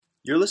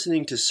You're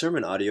listening to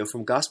sermon audio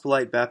from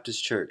Gospelite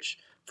Baptist Church.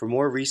 For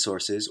more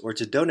resources or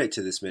to donate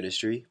to this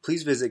ministry,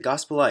 please visit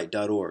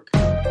gospelite.org.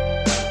 Thank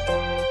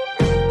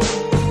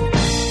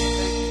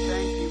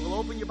you. We'll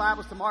open your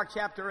Bibles to Mark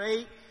chapter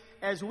 8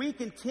 as we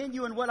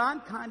continue in what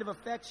I'm kind of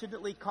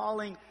affectionately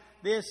calling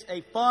this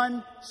a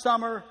fun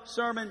summer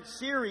sermon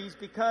series,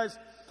 because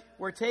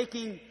we're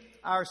taking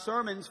our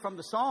sermons from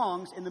the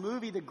songs in the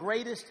movie The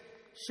Greatest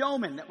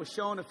Showman that was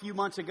shown a few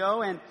months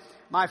ago. And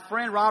my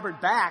friend Robert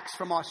Bax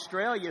from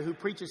Australia, who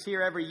preaches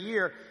here every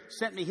year,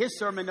 sent me his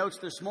sermon notes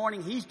this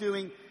morning. He's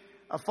doing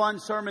a fun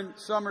sermon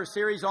summer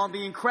series on The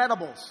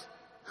Incredibles.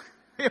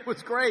 It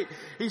was great.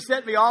 He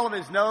sent me all of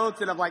his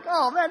notes, and I'm like,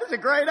 oh man, that's a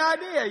great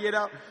idea, you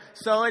know.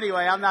 So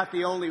anyway, I'm not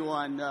the only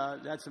one.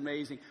 That's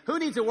amazing. Who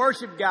needs to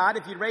worship God?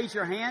 If you'd raise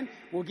your hand,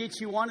 we'll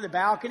get you one in the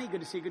balcony.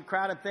 Good to see a good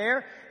crowd up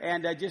there.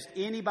 And just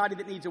anybody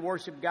that needs to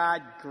worship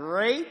God,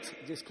 great.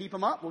 Just keep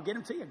them up. We'll get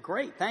them to you.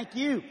 Great. Thank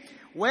you.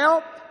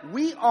 Well,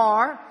 we're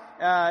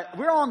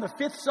on the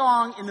fifth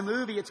song in the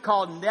movie. It's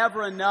called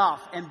Never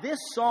Enough. And this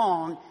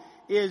song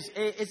is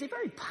a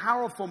very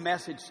powerful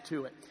message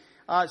to it.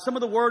 Some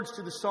of the words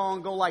to the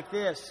song go like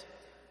this.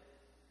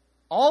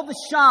 All the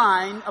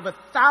shine of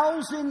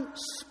 1,000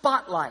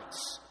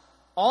 spotlights,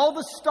 all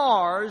the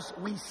stars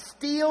we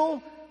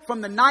steal from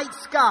the night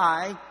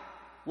sky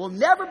will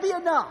never be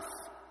enough.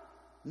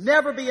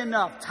 Never be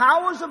enough.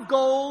 Towers of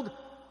gold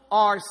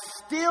are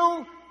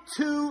still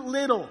too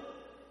little.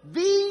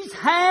 These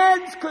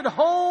hands could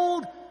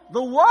hold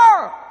the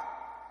world,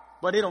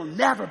 but it'll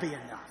never be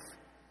enough.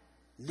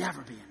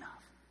 Never be enough.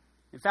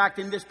 In fact,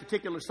 in this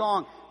particular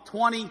song,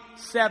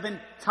 27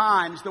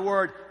 times the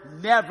word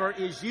never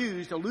is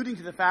used, alluding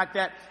to the fact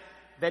that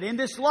in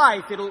this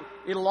life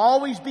it'll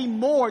always be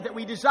more that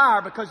we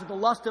desire because of the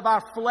lust of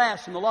our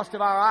flesh and the lust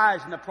of our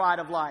eyes and the pride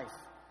of life.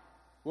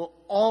 We'll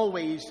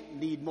always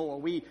need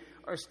more. We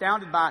are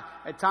astounded by,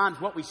 at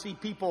times, what we see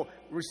people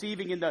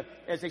receiving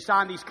as they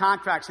sign these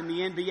contracts in the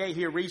NBA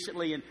here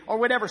recently, or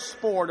whatever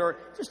sport, or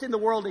just in the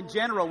world in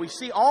general. We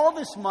see all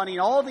this money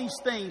and all these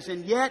things,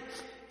 and yet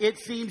it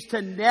seems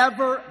to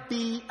never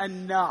be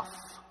enough.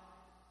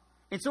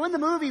 And so in the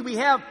movie, we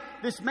have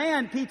this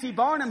man, P.T.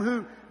 Barnum,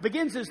 who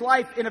begins his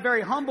life in a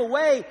very humble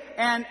way.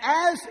 And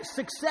as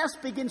success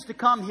begins to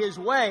come his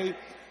way,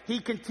 he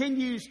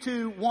continues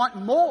to want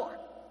more.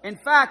 In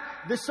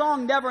fact, the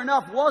song Never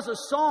Enough was a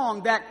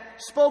song that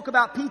spoke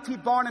about P.T.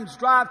 Barnum's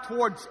drive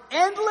towards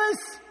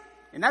endless.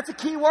 And that's a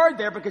key word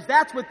there, because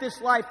that's what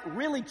this life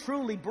really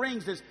truly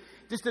brings, is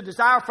just a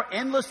desire for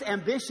endless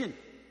ambition.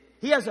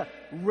 He has a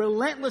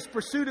relentless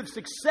pursuit of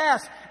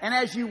success, and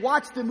as you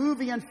watch the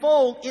movie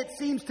unfold, it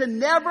seems to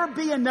never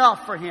be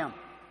enough for him.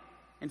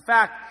 In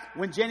fact,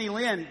 when Jenny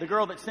Lynn, the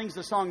girl that sings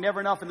the song Never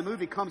Enough in the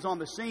movie, comes on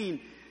the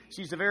scene,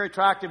 she's a very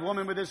attractive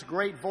woman with this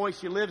great voice.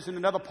 She lives in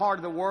another part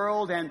of the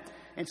world, and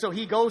so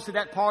he goes to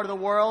that part of the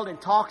world and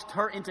talks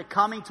her into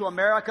coming to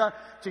America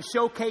to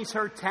showcase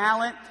her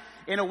talent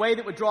in a way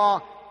that would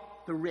draw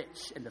the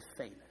rich and the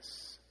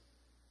famous.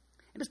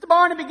 And Mr.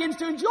 Barnum begins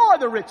to enjoy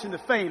the rich and the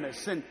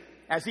famous, and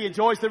as he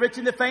enjoys the rich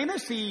and the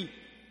famous, he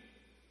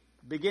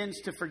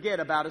begins to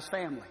forget about his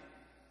family.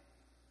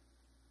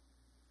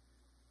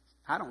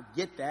 I don't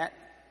get that,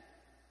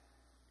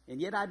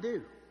 and yet I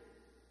do.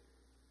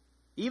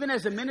 Even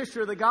as a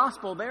minister of the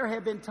gospel, there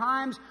have been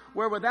times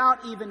where,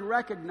 without even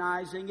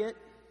recognizing it,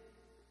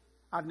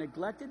 I've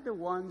neglected the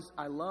ones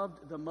I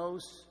loved the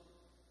most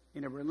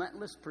in a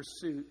relentless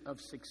pursuit of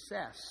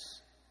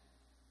success,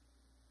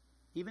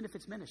 even if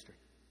it's ministry.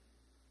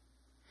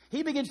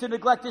 He begins to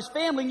neglect his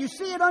family, and you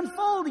see it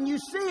unfold, and you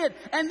see it,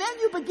 and then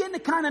you begin to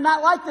kind of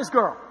not like this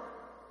girl,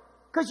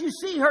 because you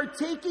see her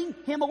taking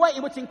him away.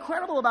 And what's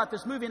incredible about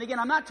this movie, and again,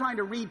 I'm not trying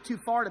to read too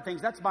far to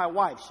things. That's my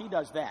wife. She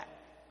does that.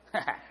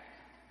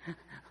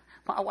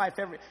 My wife,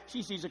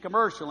 she sees a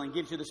commercial and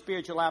gives you the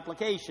spiritual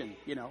application,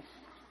 you know.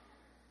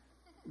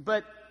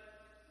 But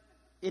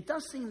it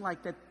does seem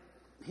like that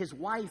his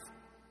wife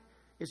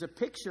is a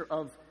picture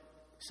of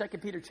 2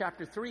 Peter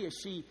chapter 3, as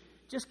she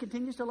just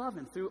continues to love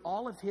him through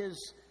all of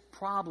his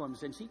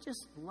problems, and she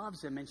just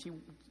loves him, and she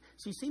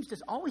seems to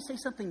always say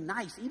something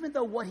nice, even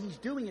though what he's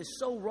doing is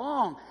so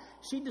wrong.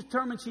 She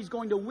determines she's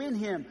going to win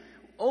him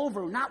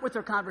over, not with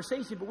her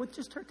conversation, but with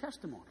just her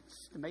testimony.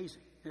 It's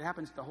amazing. It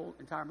happens the whole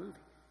entire movie.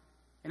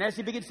 And as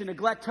he begins to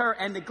neglect her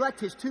and neglect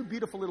his two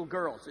beautiful little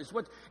girls,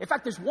 in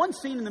fact, there's one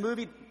scene in the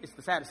movie, it's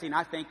the saddest scene,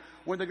 I think,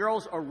 when the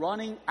girls are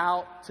running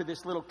out to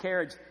this little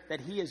carriage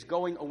that he is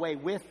going away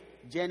with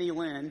Jenny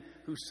Lynn,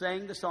 who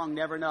sang the song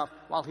Never Enough,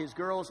 while his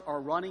girls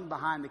are running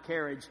behind the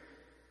carriage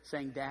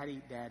saying,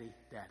 Daddy, Daddy,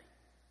 Daddy.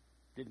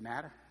 Didn't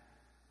matter,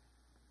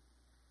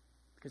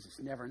 because it's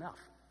never enough.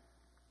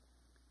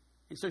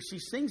 And so she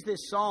sings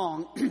this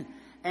song,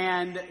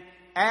 and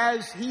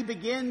as he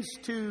begins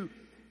to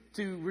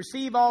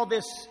receive all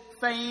this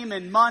fame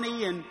and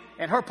money, and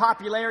her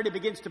popularity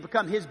begins to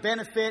become his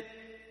benefit,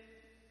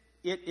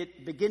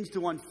 it begins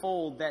to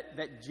unfold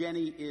that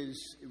Jenny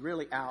is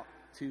really out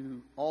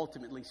to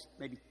ultimately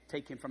maybe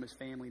take him from his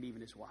family and even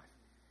his wife.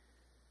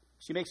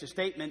 She makes a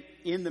statement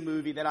in the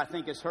movie that I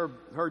think is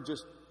her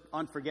just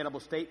unforgettable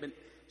statement.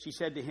 She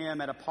said to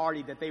him at a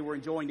party that they were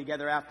enjoying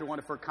together after one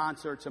of her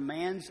concerts, "A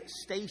man's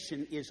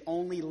station is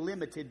only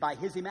limited by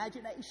his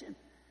imagination."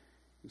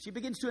 And she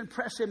begins to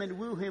impress him and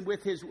woo him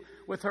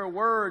with her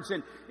words.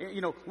 And,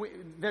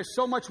 there's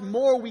so much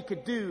more we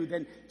could do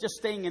than just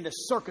staying in the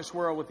circus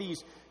world with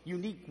these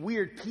unique,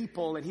 weird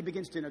people. And he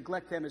begins to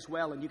neglect them as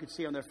well. And you can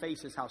see on their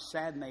faces how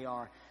saddened they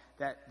are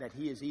that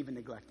he is even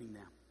neglecting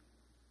them.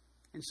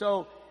 And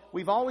so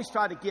we've always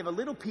tried to give a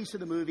little piece of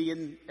the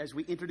movie as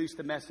we introduce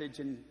the message.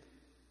 And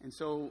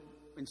so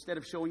instead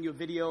of showing you a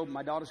video,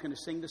 my daughter's going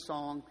to sing the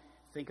song.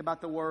 Think about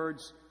the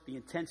words, the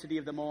intensity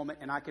of the moment.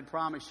 And I can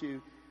promise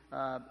you,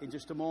 in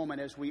just a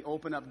moment, as we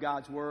open up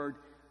God's Word,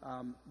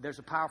 there's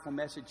a powerful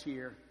message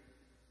here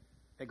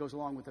that goes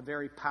along with a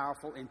very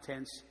powerful,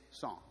 intense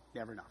song.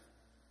 Never Enough.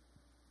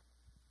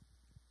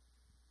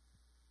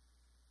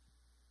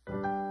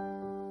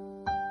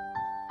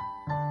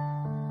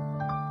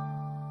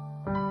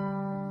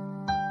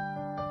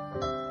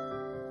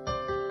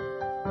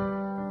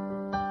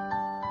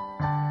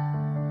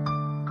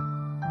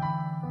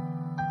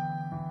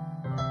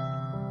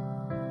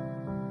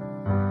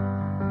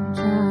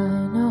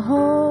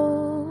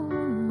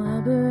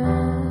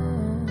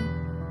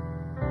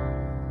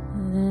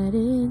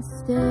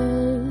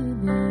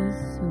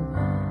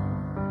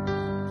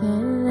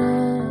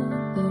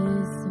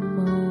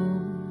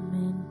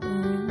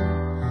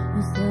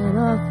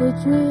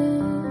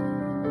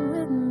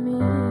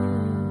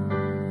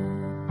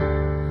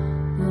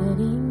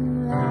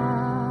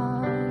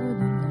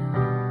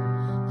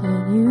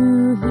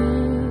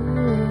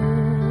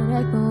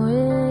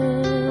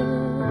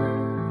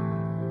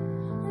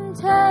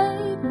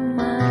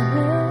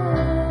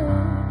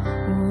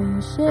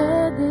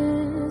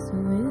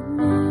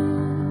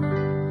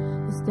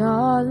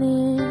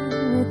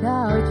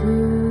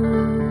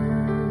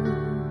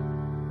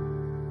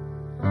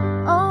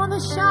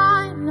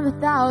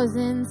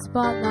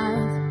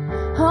 Spotlights,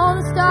 all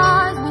the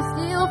stars we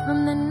steal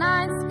from the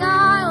night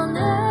sky will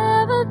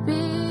never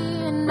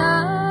be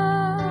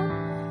enough,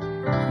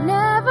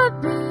 never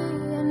be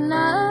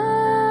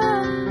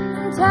enough.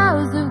 And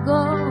towers of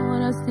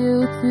gold are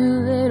still too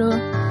little.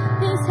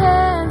 His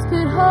hands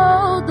could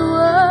hold the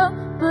world,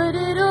 but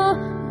it'll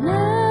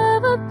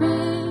never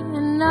be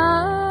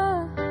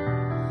enough,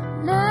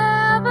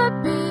 never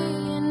be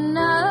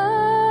enough.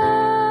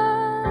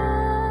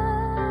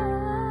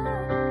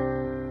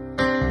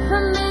 For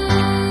me,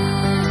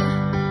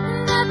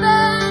 never,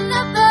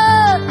 never,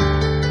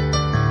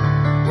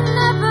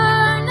 never,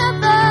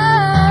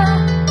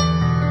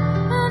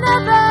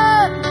 never,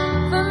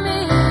 for me,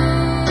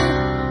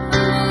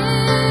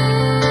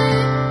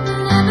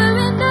 never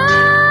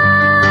enough,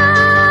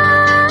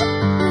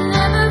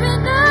 never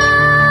enough,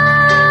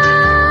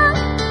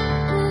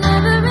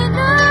 never enough,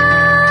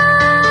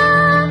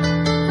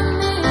 for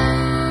me,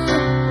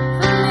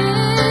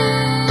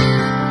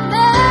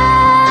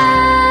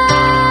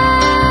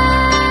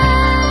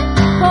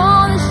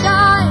 all the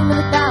shine of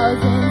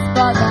 1,000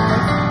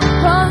 spotlights,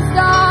 all the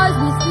stars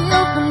we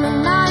steal from the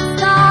night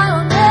sky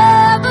will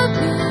never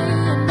be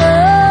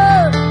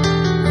enough,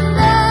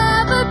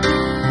 never be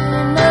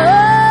enough.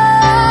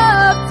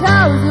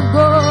 Towers of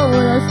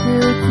gold are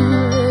still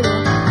too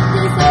little.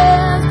 His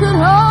hands could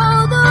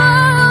hold the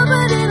world,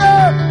 but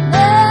it'll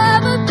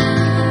never be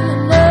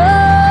enough,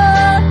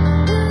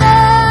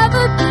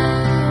 never be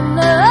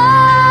enough.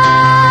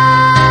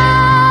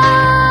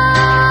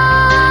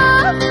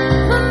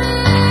 For me,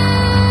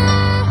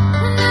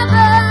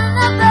 never,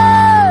 never,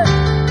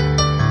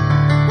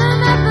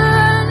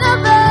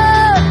 never,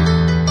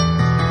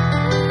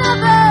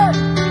 never,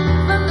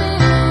 for me,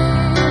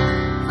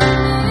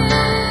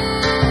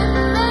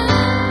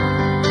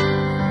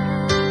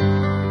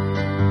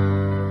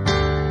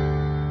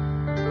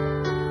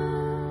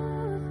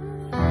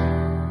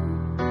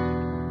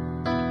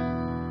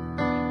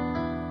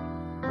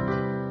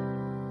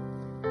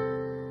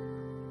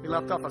 We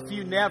left off a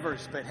few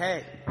nevers, but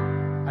hey,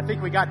 I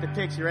think we got the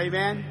picture.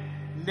 Amen?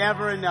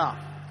 Never enough.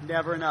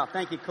 Never enough.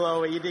 Thank you,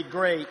 Chloe. You did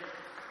great.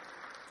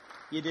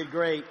 You did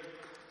great.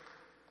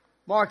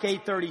 Mark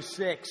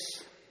 8:36.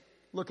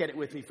 Look at it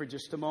with me for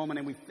just a moment,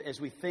 and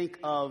as we think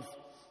of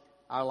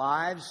our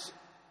lives.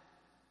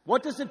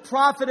 What does it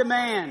profit a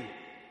man?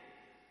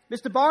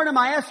 Mr. Barnum,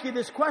 I ask you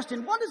this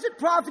question. What does it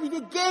profit if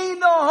you gain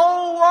the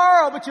whole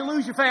world, but you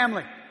lose your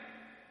family?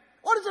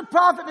 What does it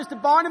profit, Mr.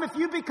 Barnum, if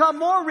you become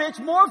more rich,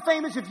 more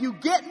famous, if you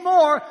get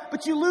more,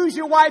 but you lose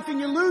your wife and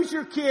you lose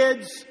your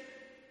kids?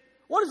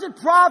 What does it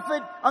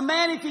profit a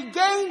man if he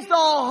gains the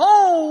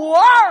whole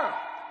world,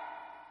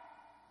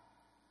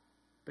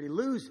 but he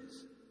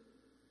loses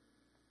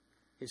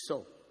his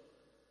soul?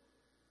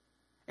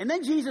 And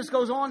then Jesus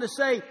goes on to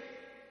say,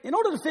 in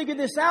order to figure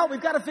this out,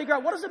 we've got to figure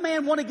out, what does a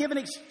man want to give in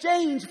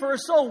exchange for a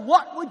soul?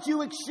 What would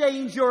you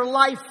exchange your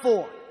life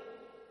for?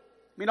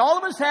 I mean, all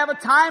of us have a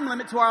time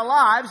limit to our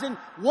lives, and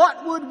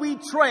what would we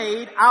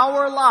trade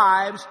our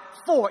lives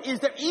for? Is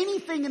there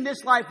anything in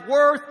this life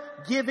worth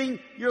giving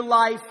your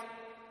life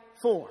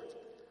for?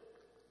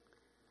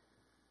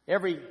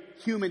 Every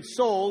human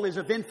soul is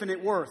of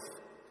infinite worth.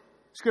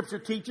 Scripture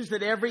teaches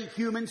that every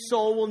human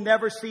soul will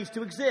never cease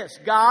to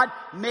exist. God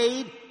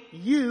made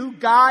you,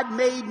 God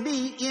made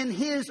me in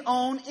His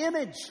own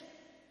image.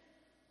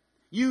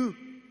 You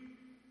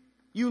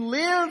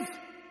live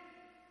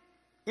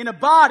in a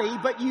body,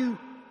 but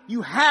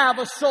you have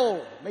a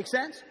soul. Make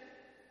sense?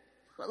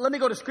 Let me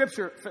go to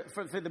Scripture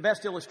for the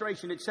best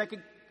illustration. It's 2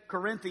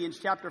 Corinthians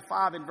chapter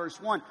 5 and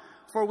verse 1.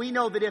 For we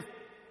know that if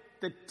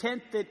the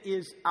tent that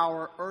is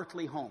our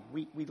earthly home,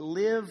 we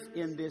live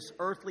in this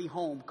earthly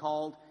home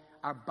called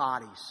our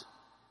bodies.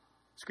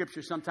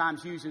 Scripture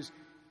sometimes uses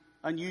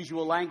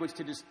unusual language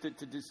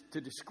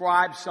to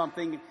describe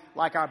something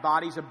like our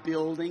bodies, a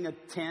building, a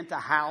tent, a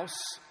house.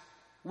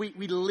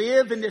 We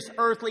live in this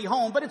earthly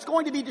home, but it's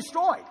going to be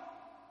destroyed.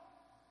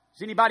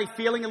 Is anybody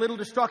feeling a little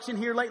destruction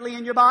here lately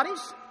in your bodies?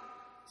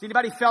 Has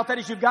anybody felt that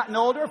as you've gotten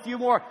older? A few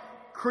more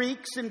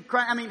creaks and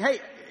I mean, hey,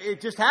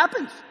 it just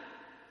happens.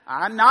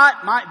 I'm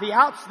not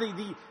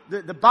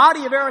the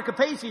body of Erica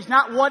Pacey is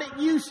not what it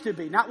used to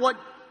be, not what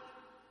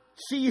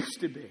she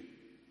used to be.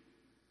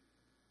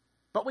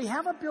 But we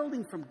have a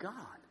building from God.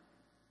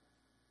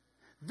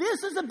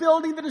 This is a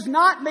building that is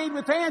not made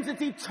with hands.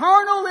 It's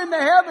eternal in the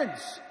heavens.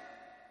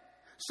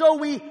 So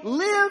we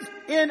live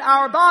in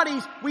our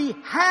bodies. We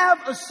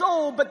have a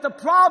soul. But the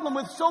problem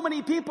with so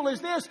many people is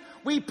this.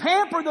 We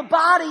pamper the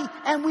body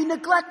and we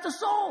neglect the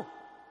soul.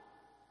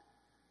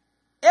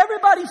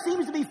 Everybody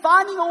seems to be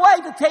finding a way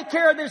to take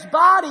care of this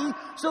body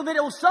so that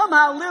it will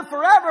somehow live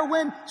forever,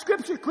 when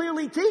Scripture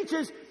clearly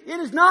teaches it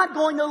is not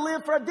going to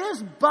live forever.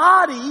 This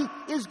body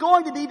is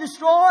going to be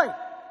destroyed.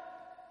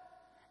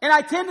 And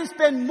I tend to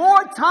spend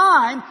more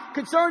time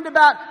concerned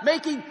about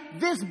making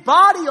this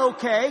body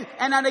okay,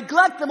 and I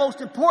neglect the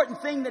most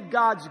important thing that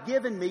God's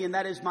given me, and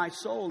that is my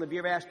soul. Have you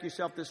ever asked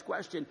yourself this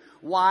question?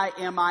 Why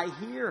am I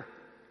here?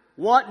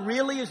 What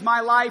really is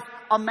my life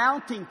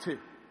amounting to?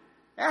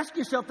 Ask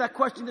yourself that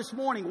question this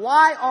morning.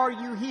 Why are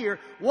you here?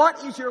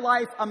 What is your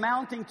life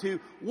amounting to?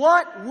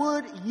 What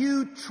would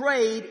you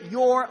trade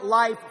your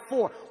life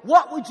for?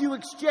 What would you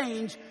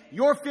exchange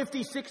your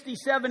 50, 60,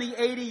 70,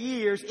 80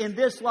 years in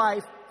this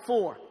life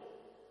for?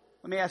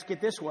 Let me ask it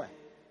this way.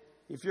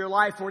 If your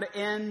life were to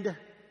end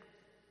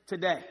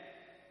today,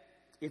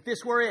 if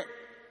this were it,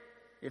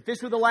 if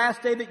this were the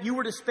last day that you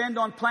were to spend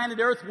on planet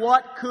Earth,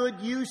 what could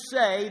you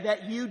say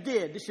that you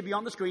did? This should be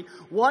on the screen.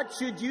 What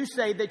should you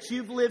say that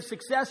you've lived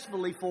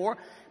successfully for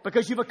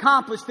because you've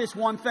accomplished this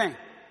one thing? I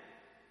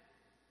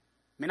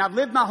mean, I've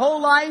lived my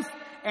whole life,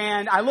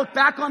 and I look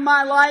back on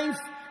my life,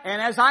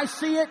 and as I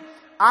see it,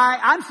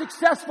 I'm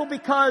successful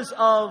because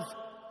of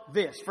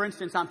this. For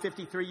instance, I'm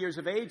 53 years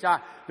of age.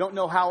 I don't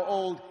know how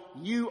old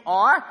you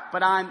are,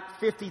 but I'm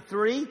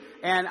 53,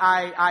 and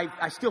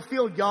I still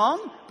feel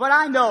young, but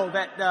I know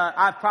that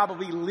I've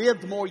probably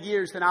lived more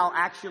years than I'll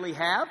actually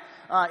have.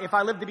 If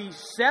I live to be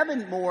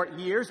 7 more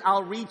years,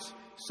 I'll reach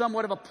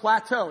somewhat of a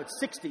plateau. It's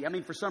 60. I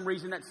mean, for some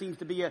reason, that seems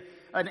to be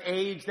an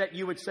age that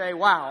you would say,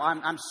 wow,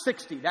 I'm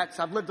 60.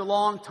 I've lived a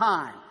long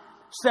time.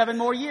 7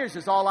 more years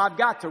is all I've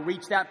got to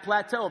reach that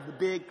plateau of the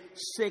big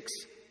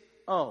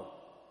 6-0.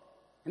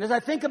 And as I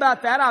think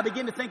about that, I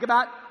begin to think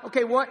about,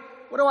 okay, what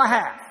do I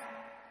have?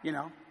 You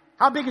know,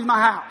 how big is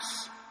my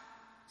house?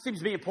 Seems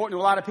to be important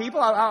to a lot of people.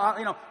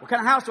 What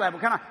kind of house do I have?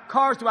 What kind of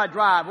cars do I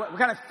drive? What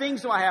kind of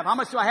things do I have? How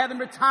much do I have in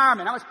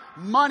retirement? How much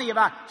money have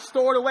I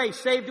stored away,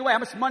 saved away? How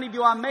much money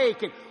do I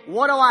make? And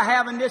what do I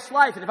have in this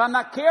life? And if I'm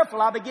not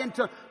careful, I'll begin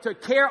to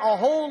care a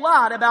whole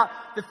lot about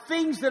the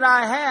things that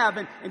I have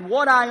and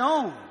what I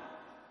own.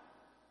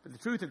 But the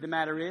truth of the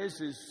matter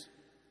is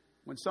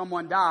when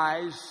someone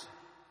dies,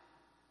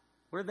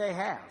 what do they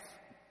have?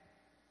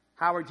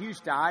 Howard Hughes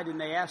died, and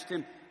they asked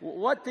him,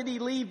 what did he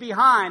leave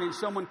behind? And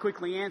someone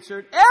quickly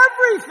answered,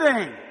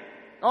 everything!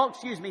 Oh,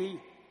 excuse me,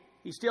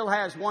 he still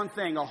has one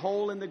thing, a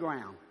hole in the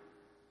ground.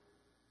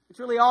 It's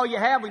really all you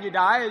have when you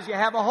die, is you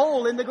have a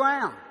hole in the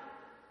ground.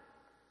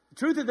 The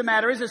truth of the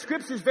matter is the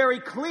Scripture is very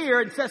clear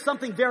and says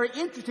something very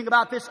interesting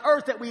about this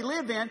earth that we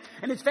live in.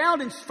 And it's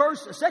found in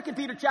 2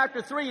 Peter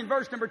chapter 3 and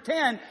verse number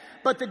 10.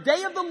 But the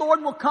day of the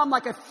Lord will come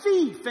like a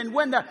thief, and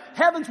when the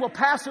heavens will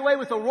pass away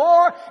with a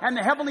roar, and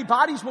the heavenly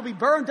bodies will be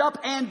burned up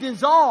and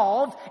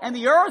dissolved, and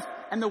the earth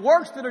and the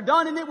works that are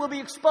done in it will be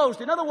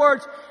exposed. In other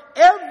words,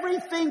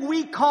 everything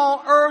we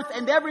call earth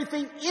and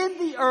everything in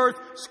the earth,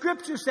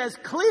 Scripture says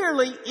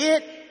clearly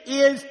it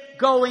is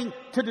going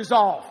to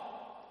dissolve.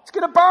 It's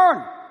going to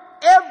burn.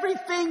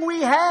 Everything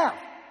we have,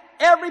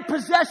 every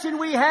possession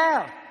we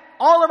have,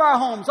 all of our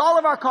homes, all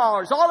of our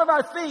cars, all of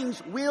our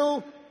things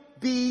will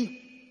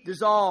be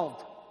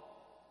dissolved.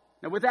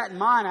 Now, with that in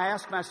mind, I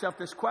ask myself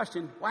this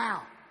question,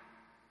 wow,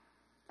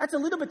 that's a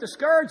little bit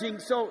discouraging.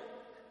 So,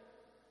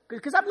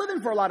 because I'm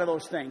living for a lot of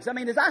those things. I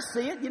mean, as I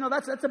see it,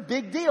 that's a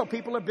big deal.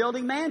 People are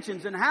building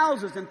mansions and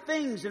houses and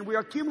things, and we're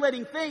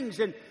accumulating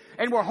things, and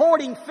we're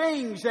hoarding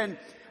things, and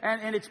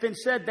it's been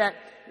said that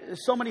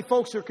so many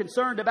folks are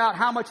concerned about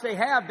how much they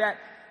have that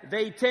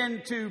they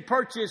tend to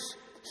purchase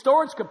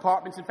storage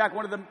compartments. In fact,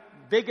 one of the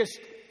biggest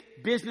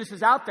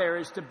businesses out there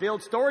is to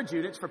build storage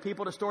units for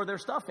people to store their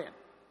stuff in.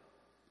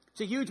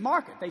 It's a huge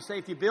market. They say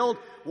if you build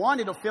one,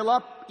 it'll fill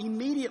up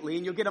immediately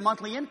and you'll get a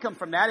monthly income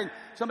from that. And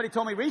somebody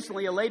told me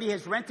recently a lady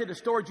has rented a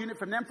storage unit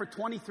from them for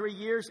 23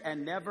 years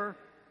and never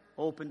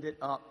opened it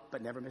up,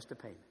 but never missed a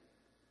payment.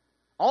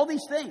 All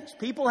these things.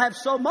 People have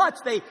so much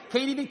they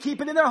can't even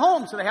keep it in their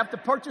home, so they have to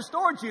purchase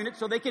storage units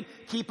so they can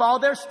keep all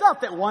their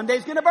stuff that one day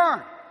is going to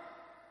burn.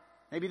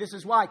 Maybe this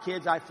is why,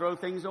 kids, I throw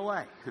things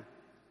away.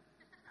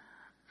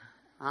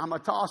 I'm a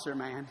tosser,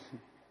 man.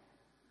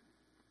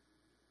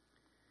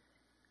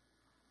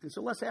 And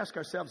so let's ask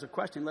ourselves a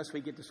question lest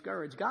we get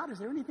discouraged. God, is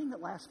there anything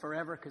that lasts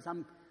forever? Because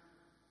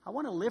I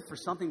want to live for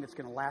something that's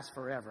going to last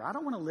forever. I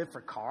don't want to live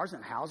for cars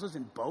and houses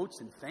and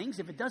boats and things.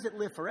 If it doesn't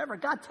live forever,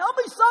 God, tell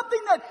me something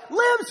that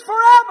lives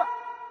forever.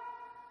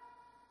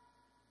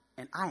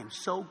 And I am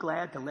so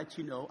glad to let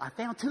you know I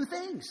found two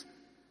things.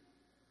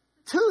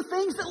 Two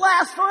things that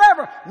last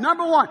forever.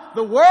 Number one,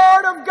 the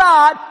Word of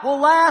God will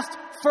last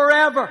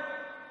forever.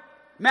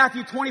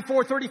 Matthew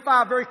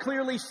 24:35 very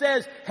clearly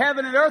says,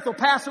 heaven and earth will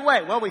pass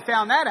away. Well, we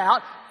found that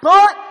out.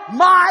 But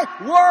my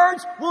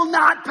words will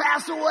not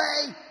pass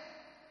away.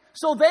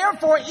 So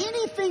therefore,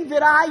 anything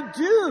that I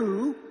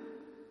do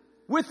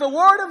with the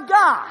Word of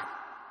God,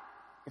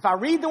 if I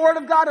read the Word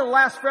of God, it'll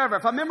last forever.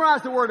 If I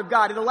memorize the Word of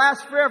God, it'll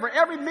last forever.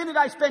 Every minute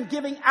I spend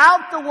giving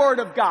out the Word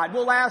of God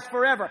will last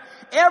forever.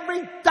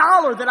 Every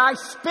dollar that I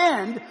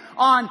spend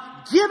on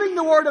giving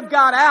the Word of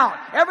God out,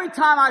 every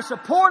time I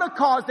support a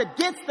cause that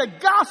gets the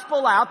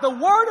gospel out, the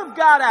Word of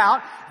God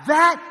out,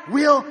 that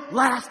will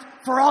last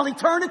for all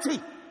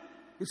eternity.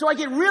 And so I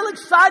get real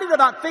excited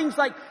about things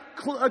like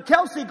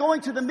Kelsey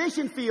going to the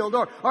mission field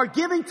or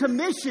giving to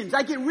missions.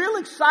 I get real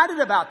excited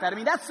about that. I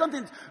mean, that's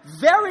something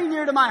that's very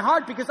near to my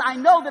heart because I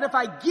know that if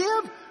I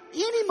give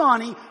any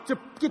money to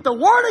get the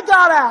Word of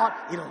God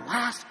out, it'll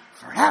last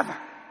forever.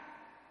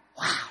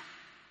 Wow.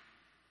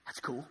 That's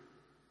cool.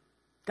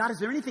 God, is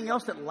there anything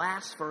else that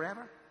lasts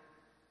forever?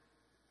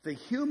 The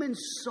human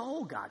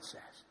soul, God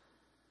says,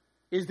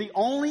 is the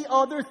only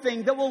other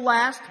thing that will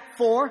last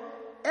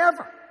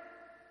forever.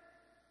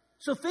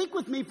 So think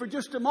with me for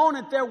just a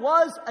moment. There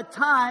was a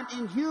time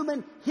in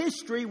human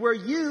history where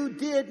you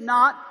did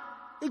not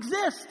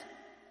exist.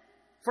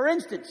 For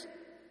instance,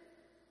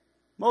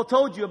 Mo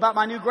told you about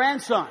my new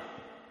grandson.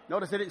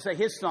 Notice I didn't say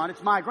his son.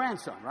 It's my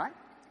grandson, right?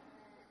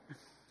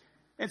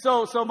 And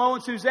so Mo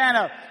and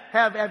Susanna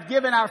have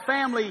given our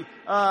family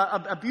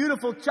a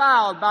beautiful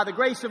child by the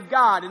grace of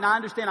God. And I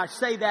understand I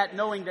say that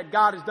knowing that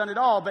God has done it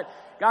all. But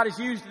God has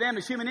used them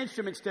as human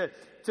instruments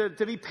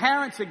to be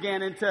parents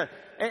again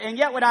and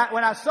yet when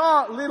I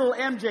saw little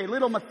MJ,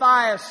 little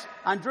Matthias,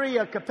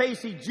 Andrea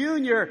Capacey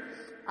Jr.,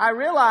 I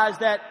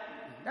realized that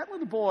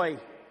little boy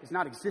has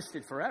not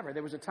existed forever.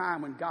 There was a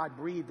time when God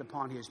breathed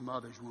upon his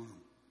mother's womb.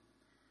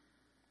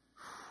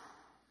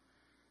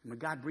 And when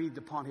God breathed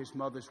upon his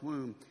mother's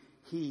womb,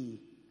 he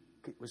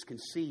was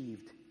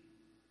conceived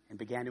and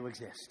began to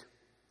exist.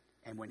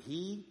 And when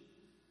he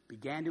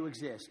began to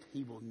exist,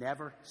 he will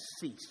never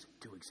cease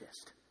to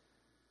exist.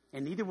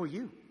 And neither will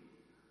you.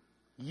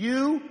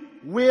 You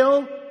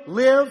will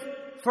live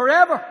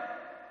forever.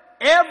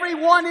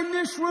 Everyone in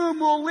this room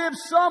will live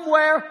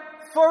somewhere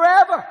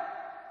forever.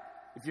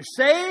 If you're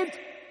saved,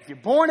 if you're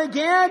born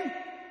again,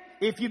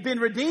 if you've been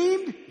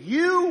redeemed,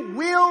 you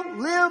will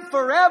live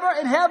forever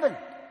in heaven.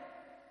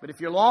 But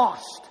if you're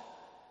lost,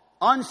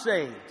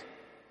 unsaved,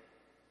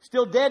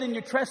 still dead in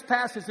your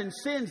trespasses and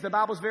sins, the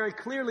Bible's very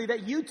clearly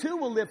that you too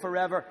will live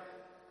forever,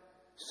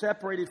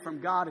 separated from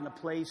God in a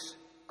place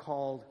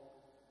called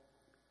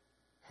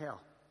hell.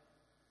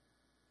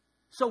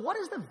 So what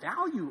is the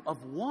value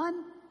of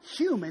one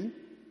human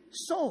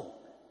soul?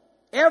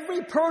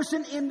 Every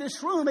person in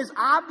this room is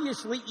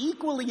obviously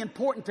equally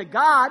important to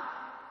God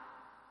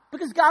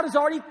because God has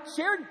already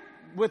shared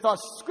with us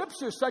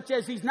scriptures such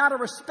as He's not a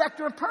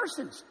respecter of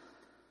persons.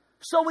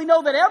 So we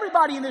know that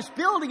everybody in this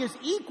building is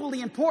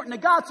equally important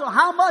to God. So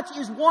how much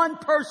is one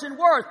person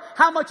worth?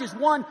 How much is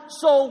one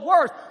soul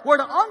worth? Well,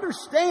 to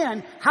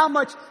understand how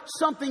much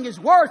something is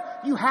worth,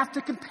 you have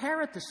to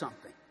compare it to something.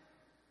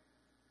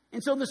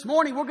 And so this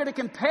morning we're going to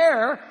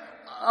compare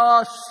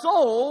a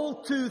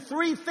soul to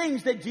three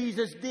things that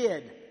Jesus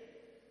did.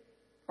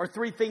 Or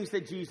three things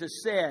that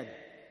Jesus said.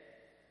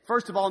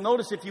 First of all,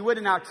 notice if you would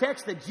in our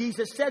text that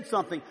Jesus said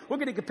something. We're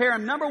going to compare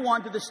him, number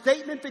one, to the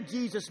statement that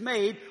Jesus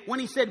made when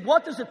he said,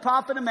 what does it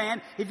profit a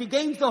man if he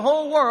gains the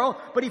whole world,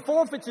 but he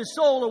forfeits his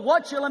soul? Or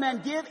what shall a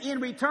man give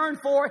in return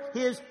for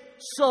his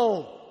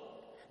soul?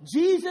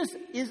 Jesus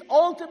is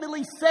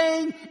ultimately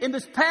saying in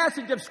this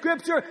passage of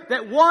Scripture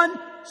that one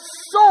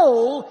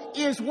soul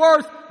is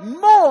worth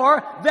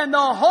more than the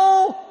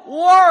whole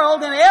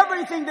world and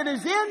everything that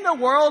is in the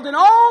world and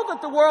all that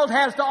the world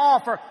has to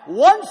offer.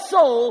 One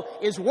soul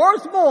is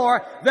worth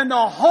more than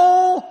the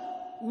whole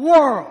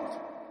world.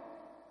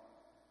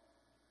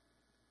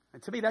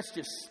 And to me, that's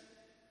just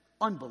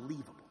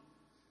unbelievable.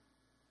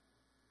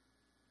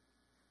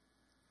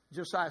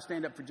 Josiah,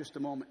 stand up for just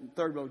a moment.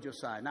 Third row,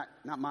 Josiah.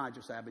 Not my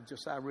Josiah, but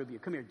Josiah Rubio.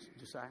 Come here,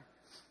 Josiah.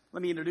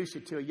 Let me introduce you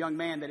to a young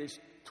man that is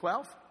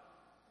 12,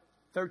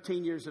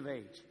 13 years of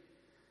age.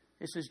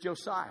 This is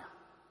Josiah.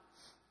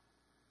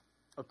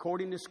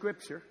 According to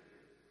Scripture,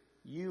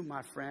 you,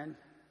 my friend,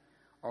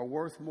 are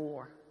worth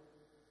more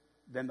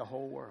than the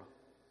whole world.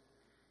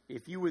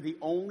 If you were the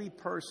only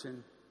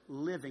person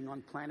living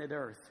on planet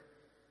Earth,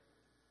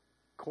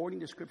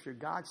 according to Scripture,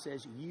 God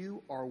says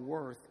you are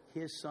worth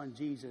His Son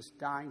Jesus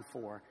dying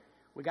for.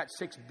 We got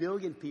 6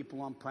 billion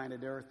people on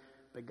planet Earth,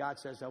 but God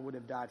says I would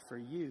have died for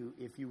you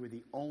if you were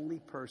the only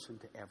person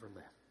to ever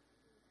live.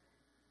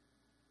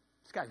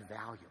 This guy's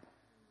valuable.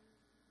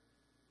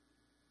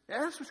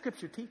 That's what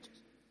Scripture teaches.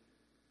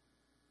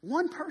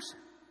 One person.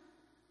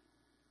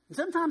 And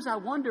sometimes I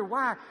wonder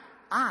why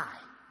I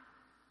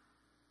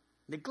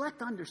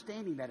neglect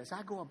understanding that as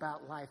I go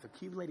about life,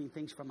 accumulating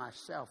things for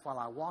myself while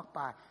I walk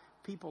by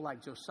people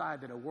like Josiah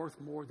that are worth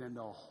more than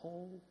the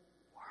whole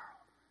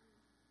world.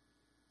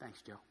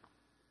 Thanks, Joe.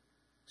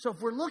 So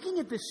if we're looking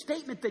at this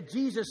statement that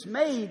Jesus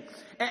made,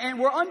 and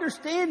we're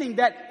understanding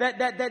that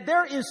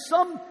there is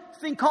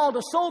something called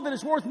a soul that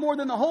is worth more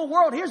than the whole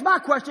world, here's my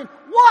question.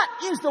 What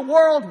is the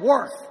world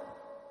worth?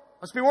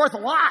 Must be worth a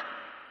lot.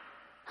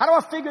 How do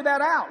I figure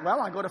that out?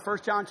 Well, I go to 1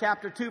 John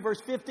chapter 2,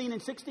 verse 15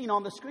 and 16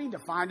 on the screen to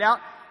find out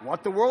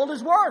what the world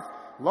is worth.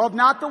 Love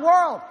not the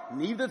world,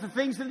 neither the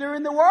things that are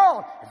in the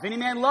world. If any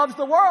man loves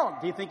the world,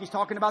 do you think he's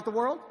talking about the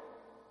world?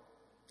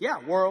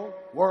 Yeah, world.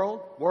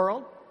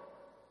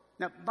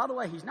 Now, by the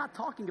way, he's not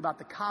talking about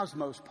the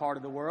cosmos part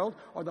of the world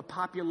or the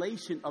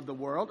population of the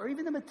world or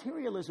even the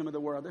materialism of the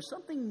world. There's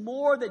something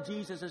more that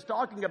Jesus is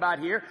talking about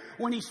here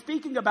when he's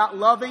speaking about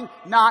loving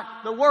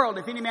not the world.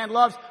 If any man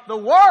loves the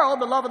world,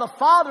 the love of the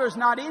Father is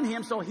not in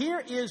him. So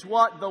here is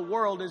what the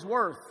world is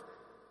worth.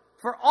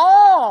 For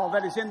all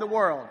that is in the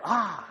world.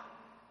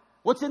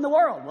 What's in the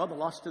world? Well, the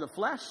lust of the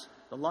flesh,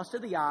 the lust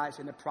of the eyes,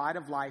 and the pride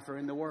of life are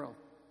in the world.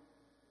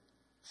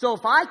 So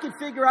if I could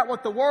figure out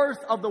what the worth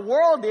of the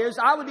world is,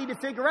 I would need to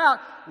figure out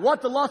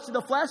what the lust of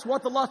the flesh,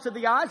 what the lust of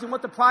the eyes, and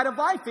what the pride of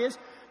life is.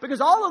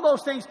 Because all of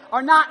those things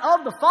are not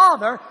of the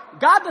Father.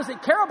 God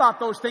doesn't care about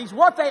those things.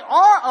 What they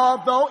are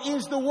of, though,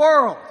 is the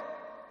world.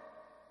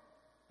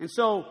 And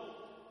so,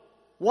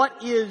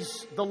 what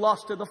is the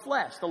lust of the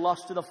flesh? The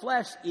lust of the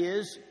flesh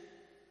is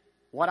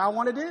what I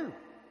want to do.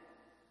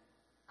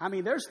 I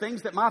mean, there's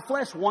things that my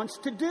flesh wants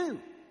to do.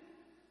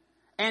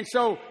 And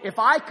so if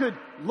I could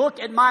look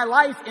at my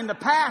life in the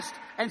past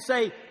and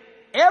say,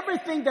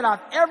 everything that I've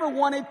ever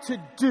wanted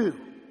to do,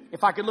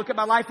 if I could look at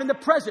my life in the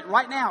present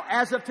right now,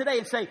 as of today,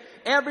 and say,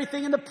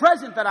 everything in the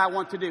present that I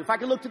want to do. If I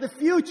could look to the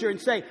future and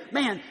say,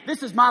 man,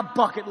 this is my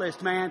bucket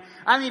list, man.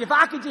 I mean, if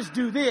I could just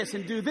do this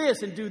and do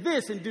this and do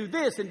this and do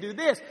this and do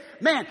this,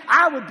 man,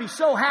 I would be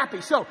so happy.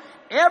 So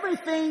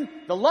everything,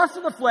 the lust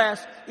of the flesh,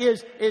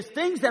 is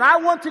things that I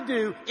want to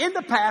do in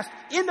the past,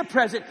 in the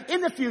present,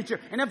 in the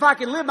future. And if I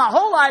can live my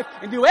whole life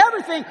and do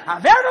everything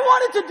I've ever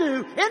wanted to do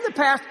in the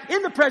past,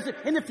 in the present,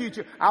 in the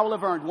future, I will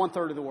have earned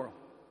 1/3 of the world.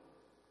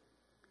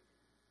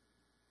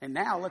 And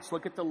now let's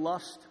look at the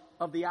lust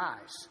of the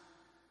eyes.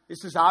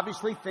 This is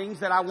obviously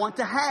things that I want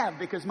to have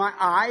because my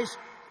eyes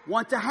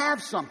want to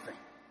have something.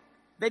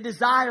 They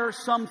desire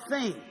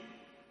something.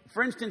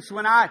 For instance,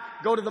 when I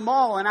go to the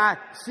mall and I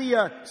see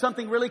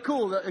something really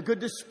cool, a good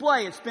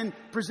display, it's been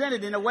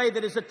presented in a way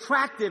that is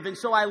attractive. And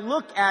so I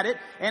look at it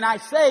and I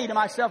say to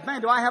myself,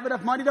 man, do I have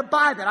enough money to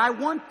buy that? I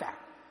want that.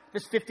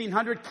 There's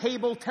 1,500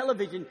 cable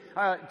television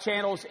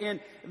channels in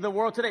the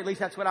world today. At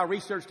least that's what I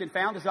researched and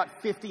found. There's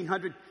about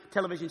 1,500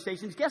 television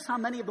stations. Guess how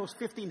many of those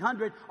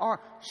 1,500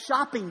 are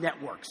shopping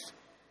networks?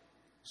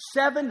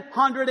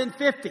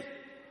 750.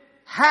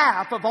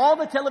 Half of all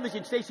the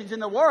television stations in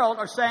the world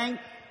are saying,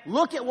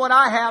 look at what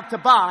I have to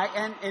buy,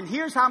 and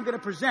here's how I'm going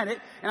to present it,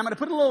 and I'm going to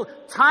put a little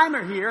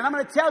timer here, and I'm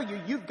going to tell you,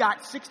 you've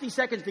got 60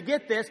 seconds to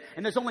get this,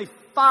 and there's only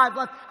 5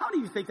 left. How do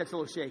you think that's a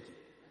little shaky?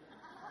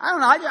 I don't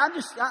know.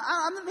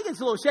 I think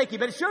it's a little shaky,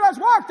 but it sure does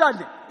work,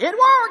 doesn't it? It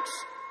works.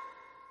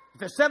 If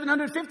there's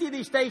 750 of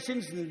these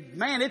stations,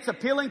 man, it's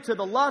appealing to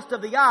the lust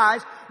of the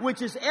eyes,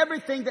 which is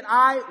everything that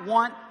I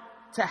want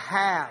to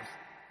have.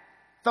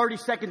 30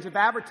 seconds of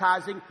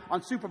advertising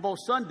on Super Bowl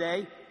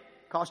Sunday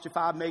cost you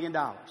 $5 million.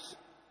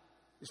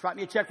 Just write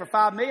me a check for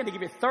 $5 million to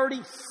give you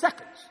 30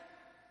 seconds.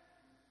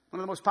 One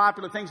of the most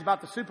popular things about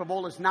the Super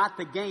Bowl is not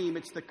the game,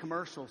 it's the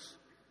commercials.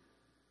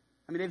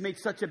 I mean, they've made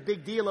such a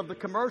big deal of the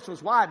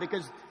commercials. Why?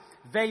 Because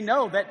they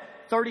know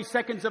that 30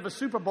 seconds of a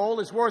Super Bowl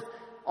is worth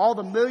all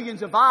the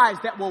millions of eyes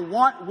that will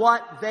want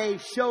what they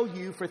show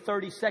you for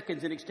 30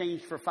 seconds in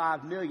exchange for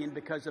 $5 million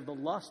because of the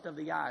lust of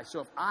the eyes.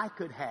 So if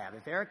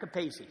Eric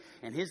Capacey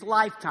in his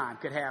lifetime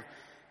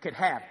could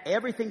have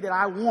everything that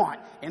I want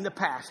in the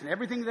past and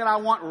everything that I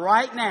want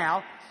right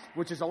now,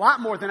 which is a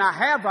lot more than I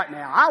have right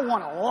now. I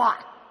want a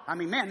lot. I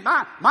mean, man,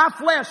 my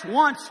flesh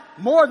wants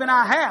more than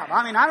I have.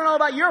 I mean, I don't know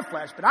about your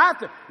flesh, but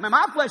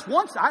my flesh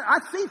wants, I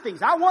see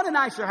things. I want a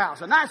nicer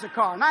house, a nicer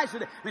car, I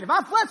mean, if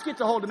my flesh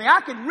gets a hold of me,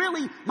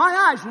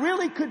 my eyes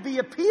really could be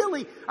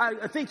appealing,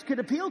 things could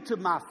appeal to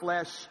my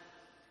flesh.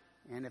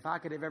 And if I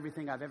could have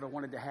everything I've ever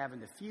wanted to have in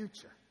the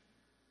future,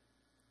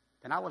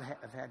 then I would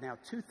have had now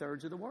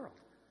 2/3 of the world.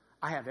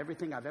 I have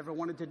everything I've ever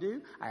wanted to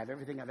do. I have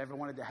everything I've ever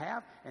wanted to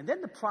have. And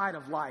then the pride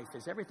of life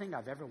is everything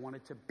I've ever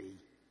wanted to be.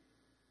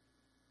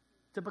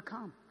 to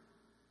become.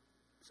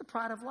 It's the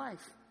pride of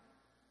life.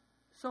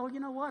 So you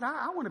know what?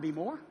 I want to be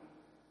more.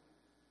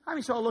 I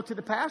mean, so I look to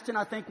the past and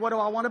I think, what do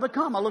I want to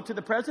become? I look to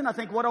the present, I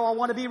think, what do I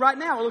want to be right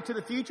now? I look to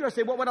the future, I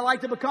say, what would I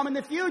like to become in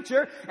the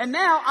future? And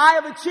now I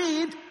have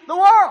achieved the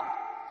world.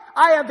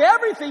 I have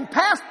everything,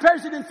 past,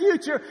 present, and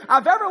future,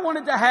 I've ever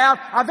wanted to have,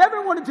 I've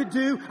ever wanted to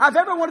do, I've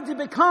ever wanted to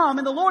become.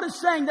 And the Lord is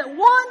saying that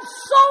one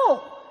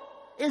soul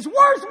is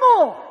worth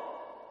more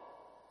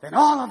than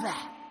all of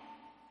that.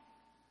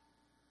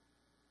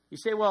 You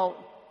say, well,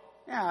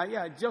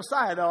 yeah,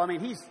 Josiah, though, I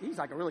mean, he's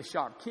like a really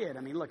sharp kid. I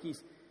mean, look,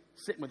 he's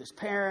sitting with his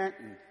parent,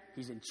 and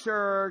he's in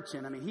church,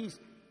 and I mean,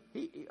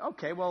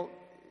 okay, well,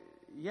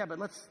 yeah, but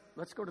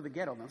let's go to the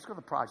ghetto, man. Let's go to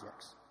the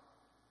projects.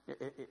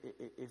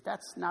 If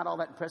that's not all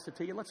that impressive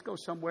to you, let's go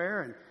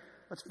somewhere and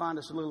let's find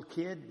us a little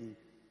kid. And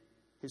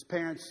his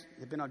parents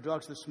have been on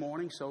drugs this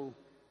morning, so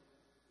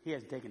he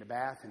hasn't taken a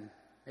bath in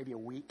maybe a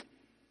week.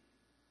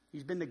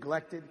 He's been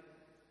neglected.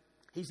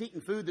 He's eaten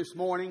food this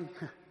morning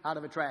out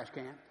of a trash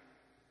can.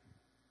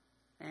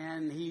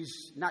 And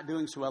he's not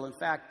doing so well. In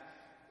fact,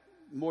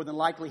 more than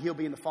likely he'll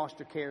be in the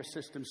foster care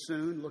system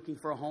soon, looking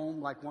for a home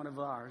like one of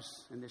ours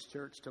in this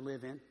church to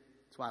live in.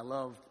 That's why I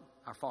love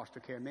our foster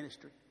care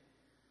ministry.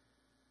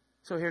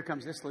 So here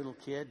comes this little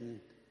kid,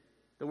 and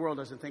the world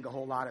doesn't think a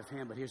whole lot of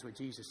him, but here's what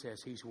Jesus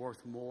says. He's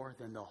worth more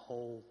than the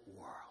whole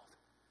world.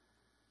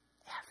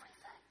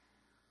 Everything.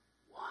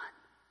 One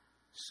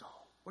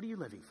soul. What are you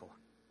living for?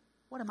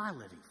 What am I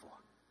living for?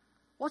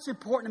 What's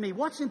important to me?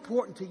 What's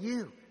important to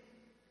you?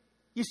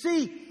 You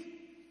see,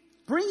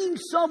 bringing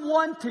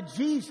someone to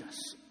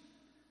Jesus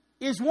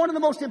is one of the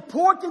most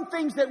important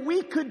things that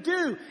we could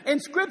do.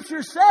 And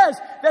Scripture says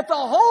that the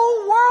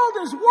whole world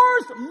is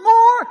worth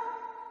more.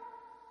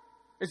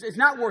 It's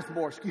not worth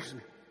more,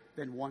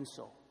 than one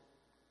soul.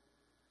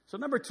 So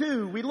number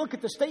two, we look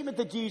at the statement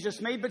that Jesus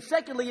made. But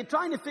secondly, in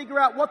trying to figure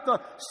out what the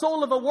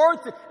soul of a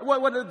worth,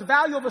 what the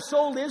value of a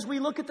soul is, we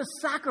look at the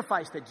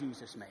sacrifice that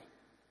Jesus made.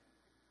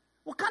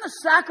 What kind of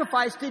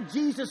sacrifice did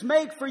Jesus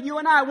make for you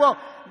and I? Well,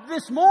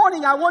 this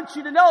morning I want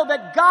you to know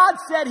that God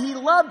said He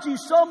loved you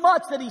so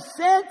much that He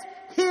sent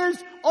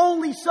His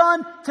only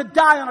Son to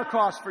die on a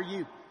cross for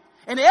you.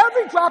 And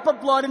every drop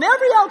of blood and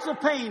every ounce of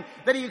pain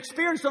that He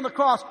experienced on the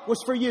cross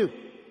was for you.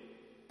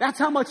 That's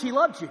how much He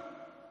loved you.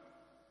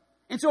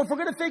 And so if we're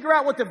going to figure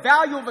out what the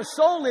value of a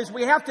soul is,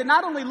 we have to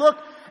not only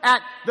look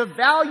at the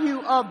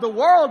value of the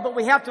world, but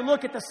we have to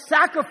look at the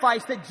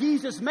sacrifice that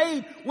Jesus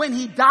made when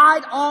He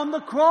died on the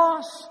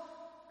cross.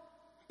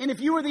 And if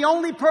you were the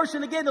only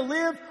person again to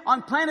live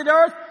on planet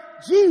Earth,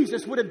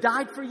 Jesus would have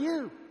died for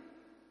you.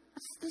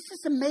 This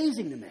is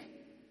amazing to me.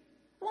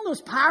 One of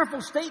those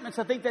powerful statements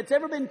I think that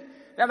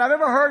I've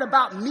ever heard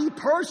about me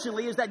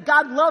personally is that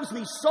God loves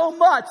me so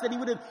much that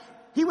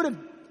He would have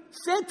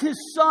sent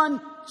His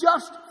Son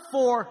just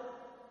for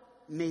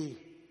me.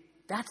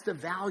 That's the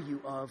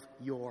value of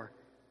your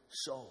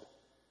soul.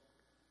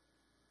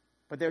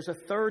 But there's a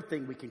third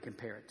thing we can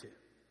compare it to.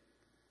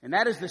 And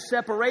that is the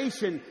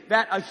separation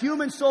that a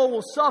human soul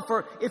will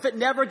suffer if it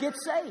never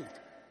gets saved.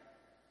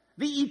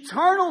 The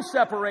eternal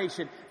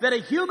separation that a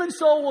human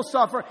soul will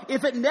suffer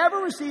if it never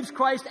receives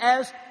Christ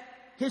as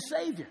his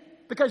Savior.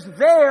 Because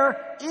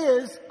there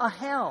is a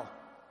hell.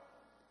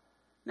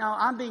 Now,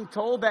 I'm being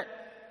told that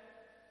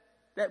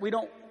we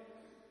don't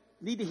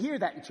need to hear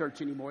that in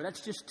church anymore.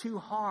 That's just too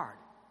hard.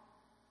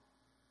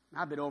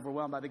 I've been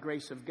overwhelmed by the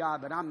grace of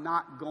God, but I'm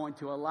not going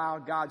to allow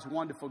God's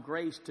wonderful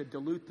grace to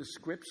dilute the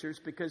Scriptures,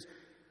 because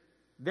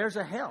there's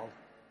a hell.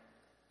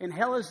 And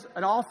hell is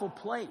an awful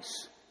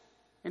place.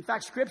 In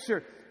fact,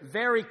 Scripture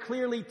very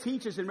clearly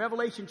teaches in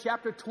Revelation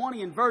chapter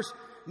 20 and verse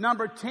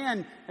number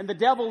 10, and the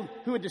devil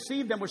who had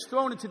deceived them was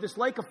thrown into this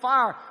lake of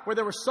fire where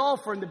there was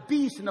sulfur and the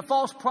beast and the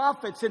false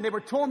prophets, and they were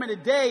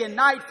tormented day and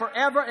night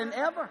forever and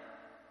ever.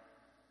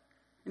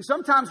 And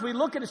sometimes we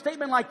look at a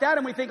statement like that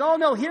and we think, oh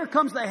no, here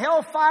comes the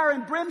hellfire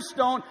and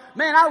brimstone.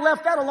 Man, I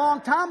left that a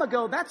long time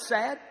ago. That's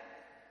sad.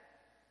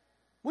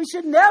 We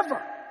should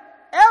never,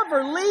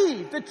 ever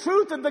leave the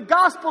truth of the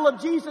gospel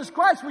of Jesus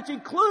Christ, which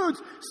includes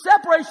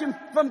separation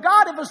from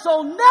God if a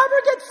soul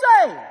never gets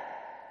saved.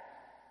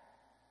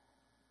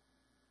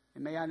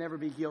 And may I never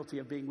be guilty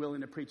of being willing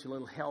to preach a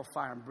little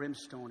hellfire and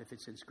brimstone if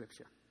it's in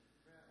Scripture.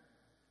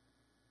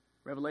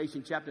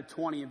 Revelation chapter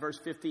 20 and verse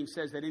 15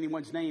 says that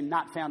anyone's name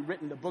not found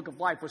written in the book of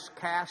life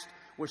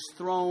was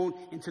thrown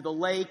into the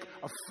lake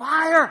of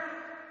fire.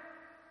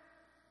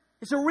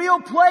 It's a real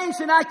place,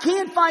 and I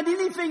can't find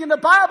anything in the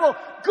Bible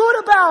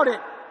good about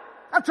it.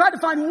 I've tried to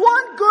find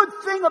one good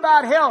thing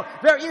about hell.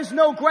 There is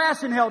no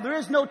grass in hell. There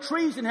is no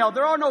trees in hell.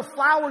 There are no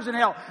flowers in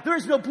hell. There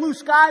is no blue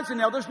skies in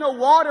hell. There's no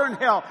water in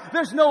hell.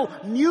 There's no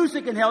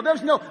music in hell.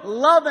 There's no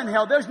love in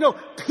hell. There's no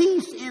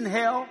peace in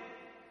hell.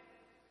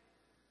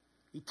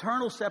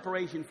 Eternal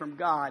separation from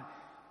God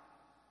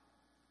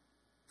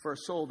for a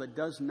soul that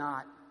does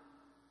not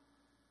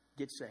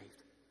get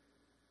saved.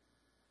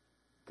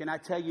 Can I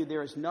tell you,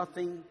 there is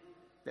nothing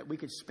that we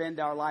could spend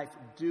our life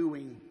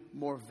doing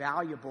more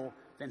valuable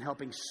than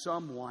helping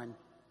someone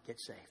get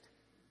saved.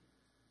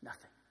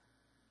 Nothing.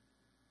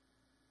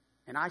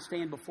 And I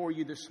stand before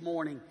you this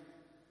morning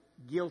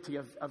guilty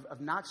of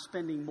not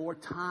spending more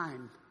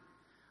time.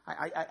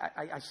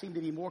 I seem to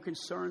be more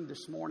concerned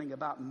this morning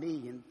about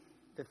me and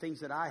the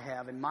things that I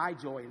have and my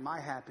joy and my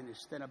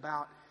happiness than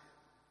about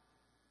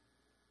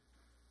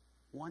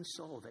one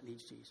soul that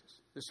needs Jesus.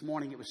 This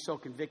morning it was so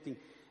convicting.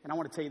 And I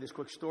want to tell you this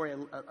quick story.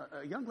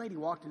 A young lady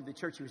walked into the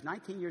church. She was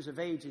 19 years of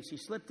age, and she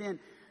slipped in,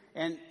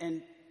 and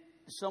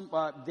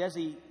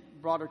Desi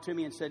brought her to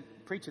me and said,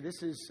 "Preacher,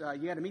 this is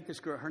you got to meet this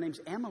girl. Her name's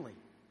Emily."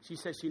 She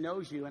says she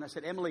knows you. And I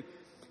said, "Emily,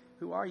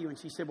 who are you?" And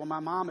she said, "Well, my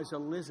mom is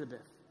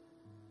Elizabeth."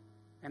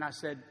 And I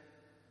said,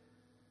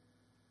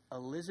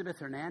 "Elizabeth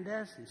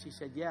Hernandez?" And she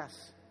said,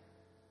 "Yes."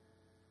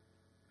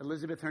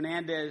 Elizabeth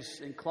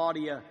Hernandez and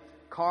Claudia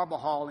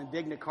Carbajal and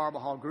Digna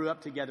Carbajal grew up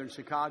together in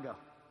Chicago.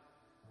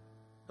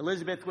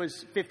 Elizabeth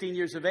was 15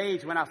 years of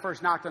age when I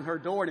first knocked on her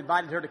door and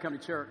invited her to come to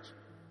church.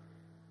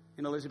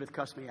 And Elizabeth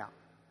cussed me out.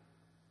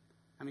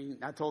 I mean,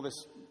 I told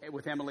this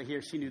with Emily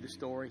here. She knew the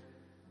story.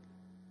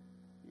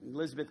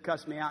 Elizabeth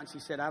cussed me out and she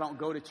said, "I don't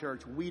go to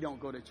church. We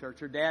don't go to church."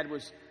 Her dad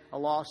was a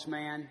lost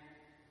man.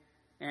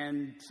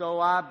 And so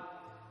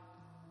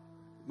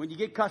when you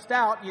get cussed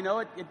out, you know,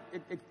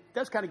 it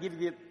does kind of give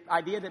you the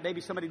idea that maybe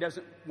somebody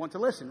doesn't want to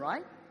listen,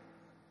 right?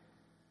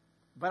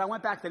 But I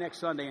went back the next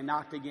Sunday and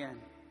knocked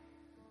again.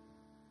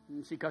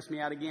 And she cussed me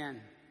out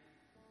again.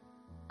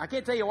 I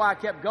can't tell you why I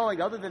kept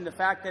going, other than the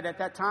fact that at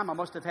that time I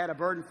must have had a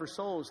burden for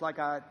souls like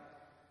I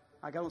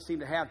don't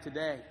seem to have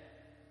today.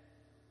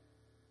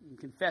 I'm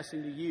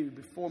confessing to you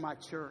before my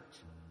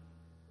church.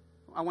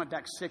 I went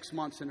back 6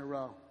 months in a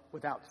row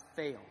without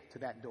fail to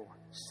that door.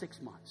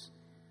 6 months.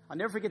 I'll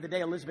never forget the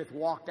day Elizabeth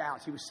walked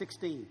out. She was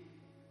 16.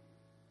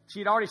 She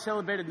had already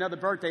celebrated another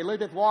birthday.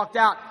 Elizabeth walked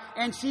out,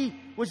 and she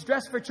was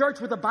dressed for church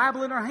with a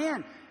Bible in her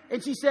hand.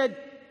 And she said,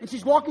 and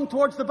she's walking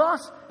towards the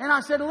bus. And I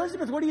said,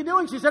 "Elizabeth, what are you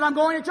doing?" She said, "I'm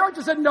going to church."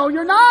 I said, "No,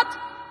 you're not."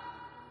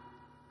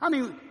 I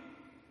mean,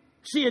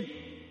 she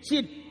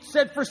had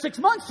said for 6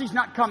 months she's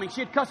not coming.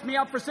 She had cussed me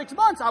out for 6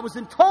 months. I was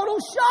in total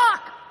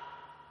shock.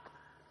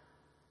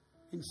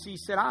 And she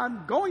said,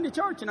 "I'm going to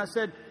church." And I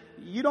said,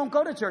 "You don't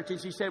go to church." And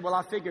she said, "Well,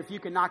 I figure if you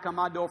can knock on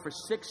my door for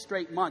 6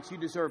 straight months, you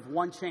deserve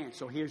one chance.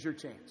 So here's your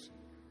chance."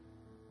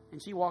 And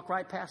she walked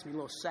right past me, a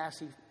little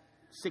sassy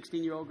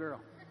 16-year-old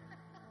girl.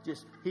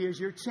 Just, "Here's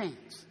your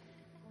chance."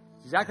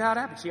 Exactly how it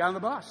happened. She got on the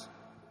bus.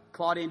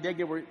 Claudia and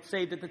Digna were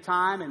saved at the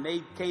time, and they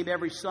came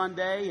every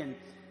Sunday. And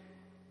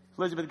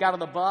Elizabeth got on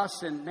the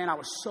bus, and man, I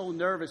was so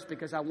nervous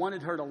because I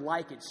wanted her to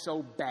like it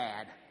so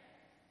bad.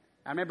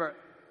 I remember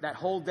that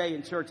whole day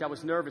in church, I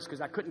was nervous because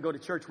I couldn't go to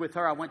church with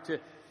her. I went to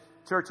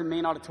church in the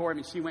main auditorium,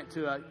 and she went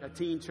to a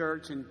teen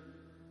church. And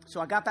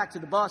so I got back to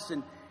the bus,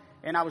 and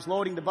I was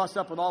loading the bus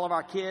up with all of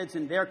our kids,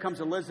 and there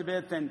comes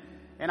Elizabeth. And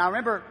I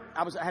remember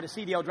I had a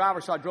CDL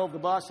driver, so I drove the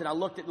bus, and I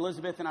looked at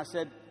Elizabeth, and I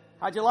said,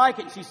 "How'd you like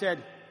it?" And she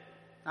said,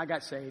 "I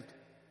got saved."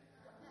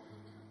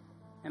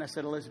 And I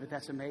said, "Elizabeth,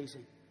 that's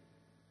amazing."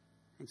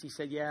 And she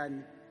said, "Yeah,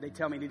 and they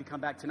tell me I need to come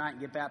back tonight and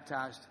get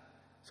baptized.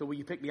 So will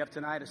you pick me up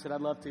tonight?" I said,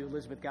 "I'd love to."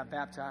 Elizabeth got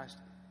baptized.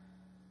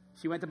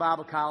 She went to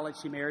Bible college.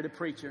 She married a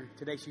preacher.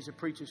 Today she's a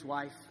preacher's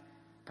wife,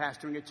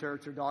 pastoring a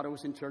church. Her daughter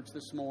was in church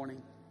this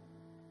morning.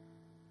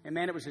 And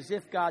man, it was as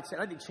if God said,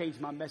 I didn't change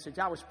my message.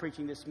 I was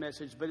preaching this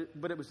message,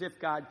 but it was as if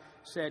God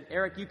said,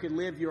 "Eric, you could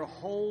live your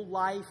whole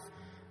life.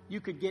 You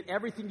could get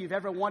everything you've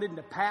ever wanted in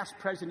the past,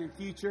 present, and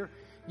future.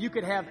 You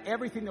could have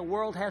everything the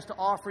world has to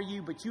offer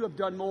you, but you have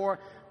done more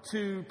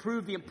to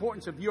prove the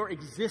importance of your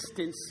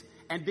existence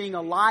and being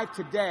alive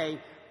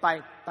today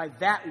by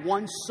that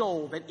one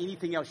soul than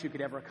anything else you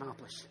could ever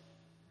accomplish."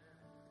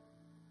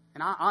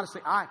 And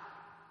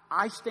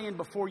I stand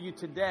before you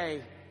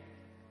today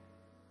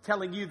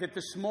telling you that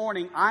this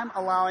morning I'm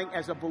allowing,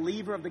 as a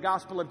believer of the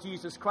gospel of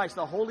Jesus Christ,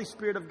 the Holy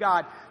Spirit of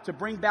God to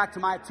bring back to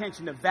my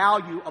attention the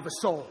value of a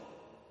soul.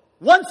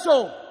 One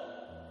soul.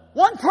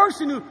 One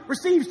person who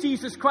receives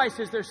Jesus Christ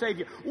as their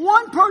Savior.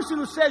 One person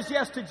who says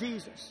yes to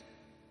Jesus.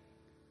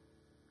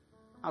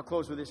 I'll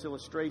close with this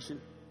illustration.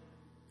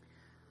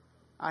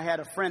 I had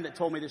a friend that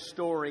told me this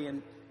story,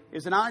 and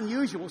it's an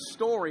unusual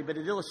story, but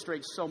it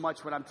illustrates so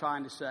much what I'm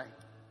trying to say.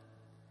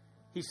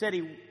 He said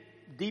he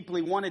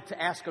deeply wanted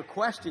to ask a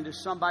question to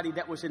somebody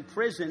that was in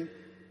prison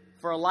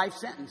for a life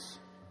sentence.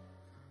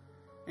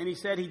 And he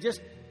said he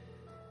just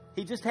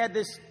had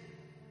this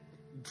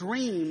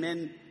dream,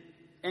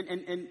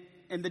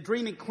 and the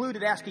dream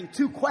included asking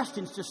 2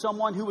 questions to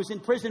someone who was in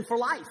prison for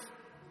life.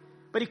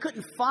 But he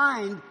couldn't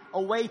find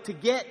a way to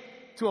get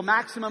to a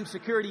maximum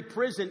security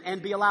prison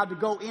and be allowed to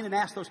go in and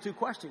ask those 2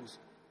 questions.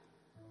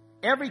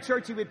 Every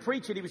church he would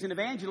preach at, he was an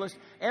evangelist,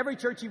 every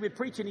church he would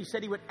preach in, he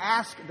said he would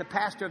ask the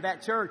pastor of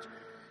that church,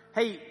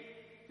 "Hey,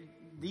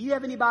 do you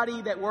have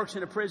anybody that works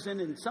in a prison?"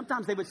 And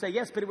sometimes they would say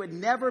yes, but it would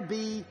never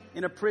be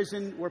in a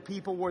prison where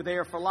people were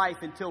there for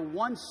life, until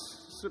one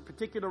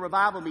particular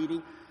revival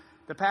meeting,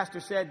 the pastor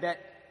said that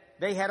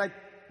they had a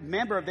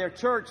member of their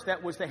church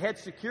that was the head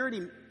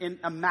security in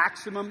a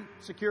maximum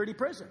security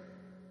prison.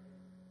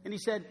 And he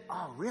said,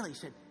 "Oh, really?" He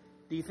said,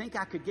 "Do you think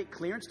I could get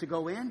clearance to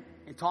go in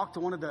and talk to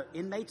one of the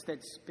inmates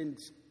that's been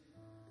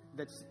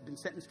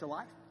sentenced to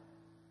life?"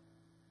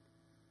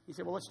 He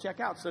said, well, let's check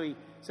out. So he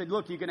said,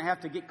 look, you're going to have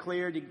to get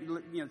cleared.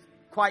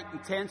 Quite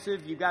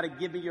intensive. You've got to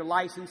give me your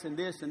license and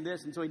this and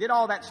this. And so he did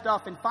all that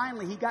stuff. And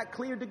finally, he got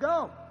cleared to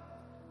go.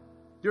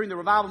 During the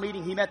revival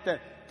meeting, he met the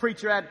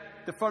preacher at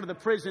the front of the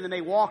prison, and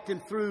they walked him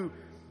through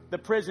the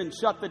prison,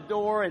 shut the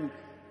door, and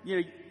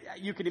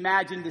you could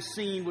imagine the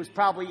scene was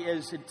probably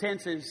as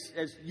intense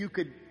as you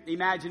could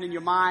imagine in your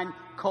mind.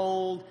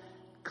 Cold,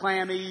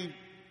 clammy,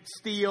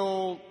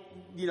 steel.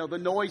 The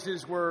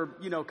noises were,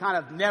 kind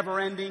of never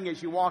ending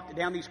as you walked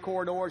down these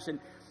corridors. And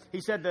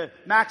he said the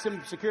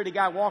maximum security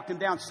guy walked him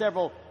down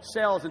several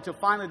cells until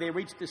finally they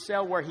reached the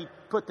cell where he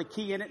put the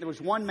key in it. There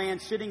was one man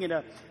sitting in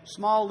a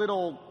small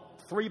little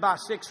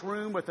 3x6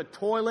 room with a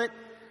toilet,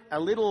 a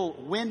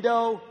little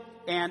window,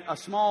 and a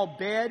small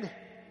bed.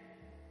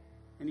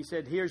 And he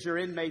said, here's your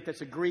inmate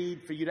that's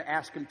agreed for you to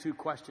ask him 2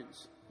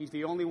 questions. He's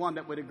the only one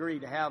that would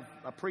agree to have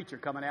a preacher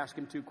come and ask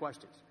him 2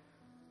 questions.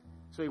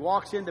 So he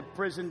walks into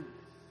prison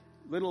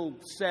little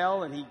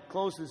cell, and he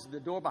closes the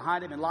door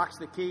behind him and locks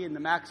the key, and the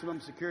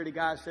maximum security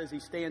guy says he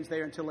stands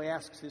there until he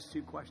asks his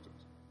 2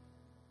 questions.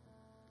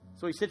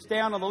 So he sits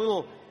down on the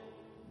little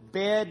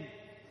bed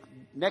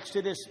next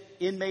to this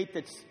inmate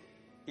that's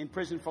in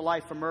prison for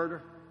life for murder.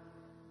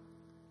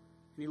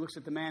 And he looks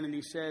at the man and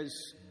he says,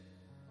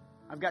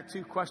 I've got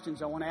 2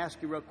 questions I want to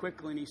ask you real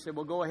quickly. And he said,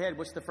 well, go ahead.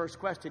 What's the first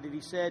question? And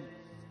he said,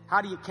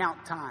 how do you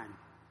count time?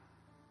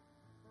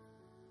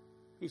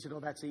 He said, oh,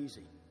 that's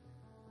easy.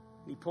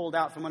 He pulled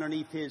out from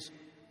underneath his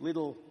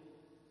little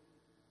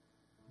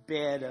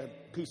bed a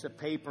piece of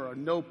paper, a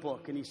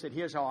notebook, and he said,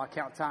 here's how I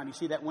count time. You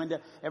see that window?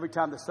 Every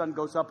time the sun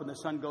goes up and the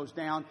sun goes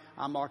down,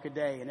 I mark a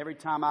day. And every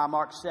time I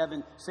mark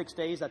 6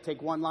 days, I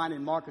take one line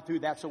and mark it through.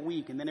 That's a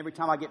week. And then every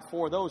time I get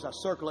 4 of those, I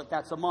circle it.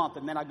 That's a month.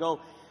 And then I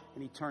go,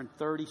 and he turned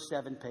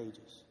 37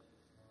 pages.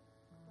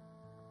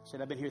 He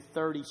said, I've been here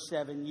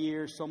 37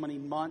 years, so many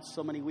months,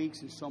 so many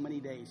weeks, and so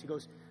many days. He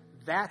goes,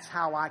 that's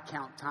how I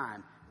count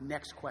time.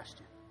 Next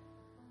question.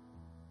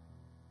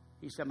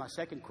 He said, my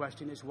second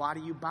question is, why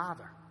do you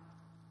bother?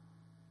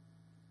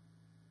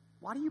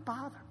 Why do you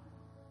bother?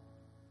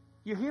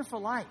 You're here for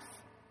life.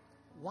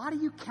 Why do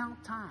you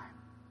count time?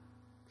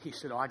 He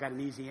said, oh, I got an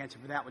easy answer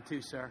for that one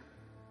too, sir.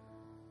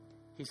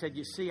 He said,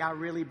 you see, I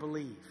really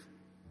believe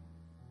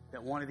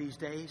that one of these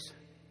days,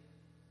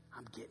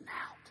 I'm getting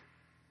out.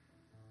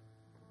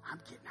 I'm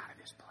getting out of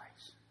this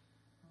place.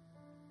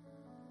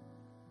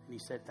 And he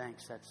said,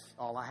 thanks, that's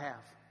all I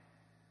have.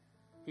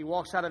 He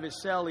walks out of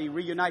his cell. He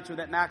reunites with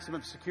that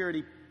maximum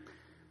security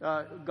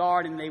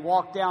guard, and they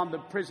walk down the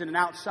prison and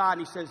outside.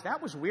 And he says,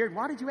 that was weird.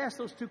 Why did you ask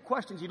those 2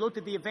 questions? He looked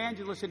at the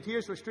evangelist, and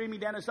tears were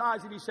streaming down his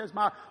eyes. And he says,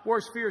 my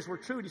worst fears were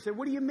true. And he said,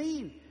 what do you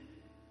mean?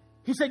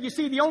 He said, you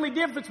see, the only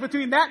difference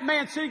between that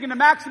man sitting in a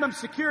maximum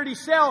security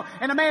cell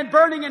and a man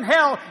burning in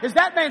hell is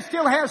that man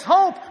still has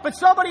hope, but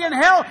somebody in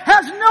hell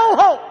has no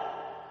hope.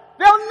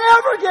 They'll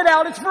never get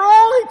out. It's for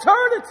all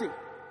eternity.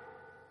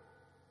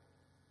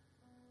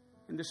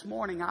 And this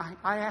morning,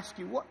 I ask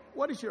you,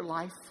 what is your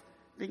life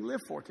being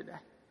lived for today?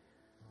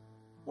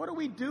 What are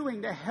we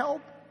doing to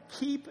help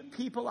keep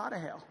people out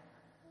of hell?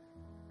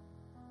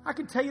 I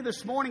can tell you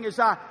this morning, as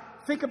I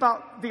think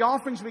about the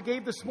offerings we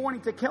gave this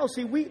morning to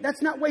Kelsey,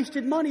 that's not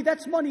wasted money.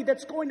 That's money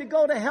that's going to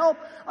go to help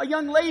a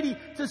young lady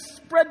to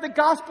spread the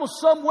gospel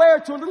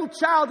somewhere to a little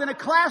child in a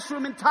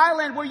classroom in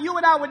Thailand where you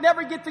and I would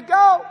never get to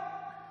go.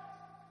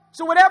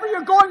 So whatever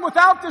you're going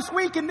without this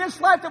week in this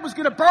life that was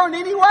going to burn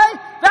anyway,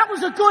 that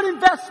was a good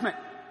investment.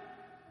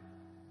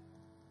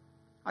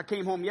 I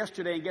came home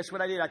yesterday, and guess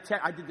what I did?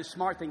 I did the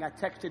smart thing. I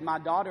texted my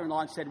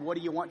daughter-in-law and said, what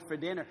do you want for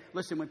dinner?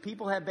 Listen, when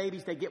people have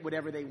babies, they get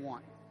whatever they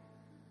want.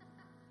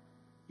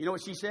 You know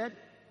what she said?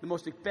 The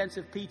most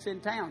expensive pizza in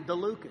town,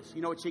 DeLucas.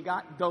 You know what she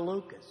got?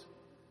 DeLucas.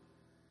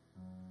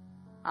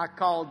 I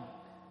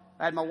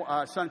had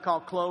my son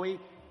call Chloe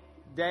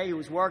Day, who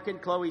was working.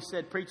 Chloe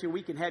said, preacher,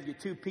 we can have you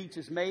 2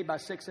 pizzas made by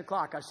 6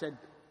 o'clock. I said,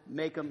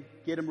 make them,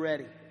 get them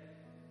ready.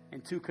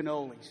 And 2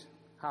 cannolis.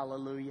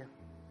 Hallelujah.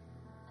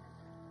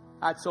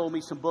 I'd sold me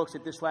some books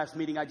at this last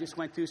meeting I just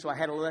went to, so I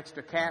had a little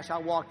extra cash. I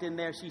walked in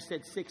there. She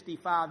said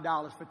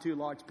 $65 for 2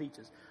 large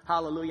pizzas.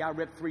 Hallelujah. I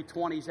ripped 3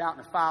 20s out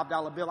and a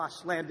 $5 bill. I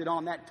slammed it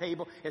on that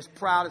table, as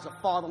proud as a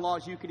father-in-law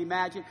as you could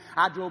imagine.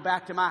 I drove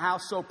back to my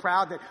house so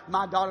proud that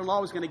my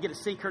daughter-in-law was going to get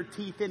to sink her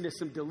teeth into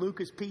some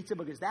DeLucas pizza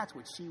because that's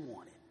what she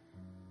wanted.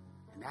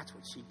 And that's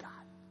what she got.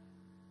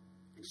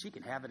 And she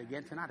can have it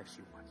again tonight if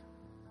she wants.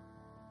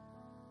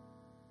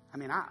 I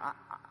mean,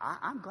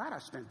 I'm glad I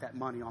spent that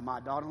money on my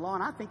daughter-in-law,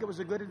 and I think it was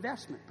a good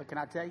investment. But can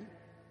I tell you?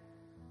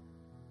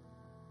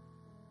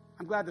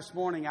 I'm glad this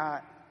morning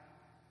I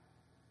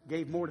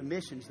gave more to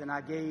missions than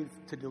I gave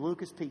to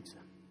DeLucas Pizza.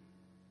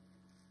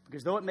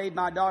 Because though it made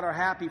my daughter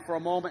happy for a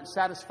moment and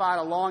satisfied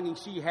a longing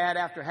she had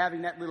after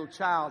having that little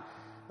child,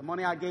 the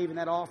money I gave in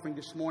that offering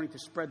this morning to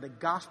spread the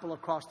gospel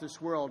across this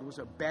world was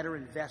a better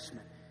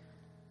investment.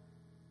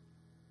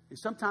 And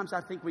sometimes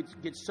I think we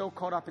get so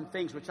caught up in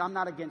things, which I'm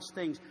not against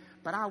things,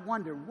 but I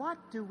wonder, what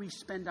do we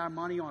spend our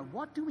money on?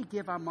 What do we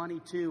give our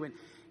money to? And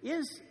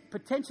is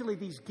potentially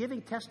these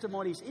giving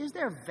testimonies, is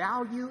there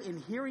value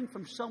in hearing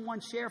from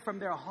someone share from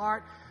their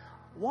heart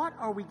What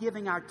are we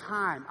giving our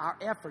time, our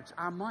efforts,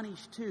 our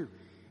monies to?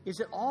 Is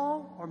it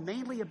all or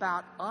mainly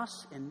about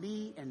us and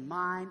me and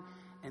mine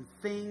and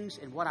things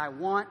and what I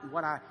want and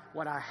what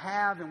I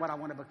have and what I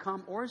want to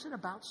become? Or is it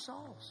about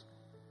souls?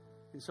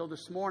 And so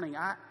this morning,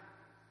 I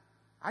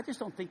just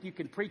don't think you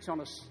can preach on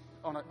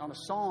a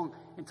song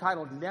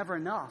entitled Never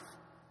Enough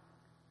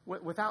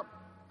without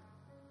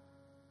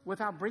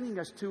bringing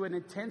us to an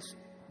intense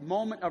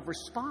moment of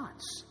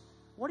response.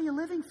 What are you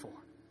living for?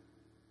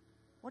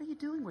 What are you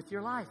doing with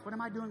your life? What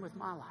am I doing with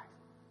my life?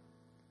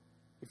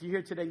 If you're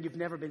here today and you've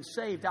never been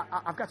saved,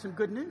 I've got some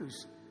good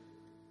news.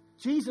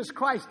 Jesus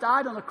Christ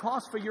died on the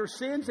cross for your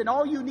sins, and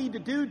all you need to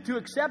do to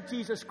accept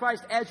Jesus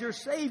Christ as your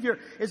Savior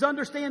is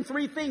understand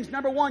three things.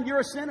 Number one, you're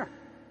a sinner.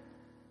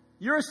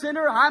 You're a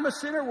sinner, I'm a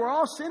sinner, we're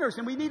all sinners,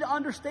 and we need to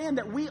understand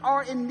that we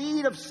are in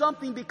need of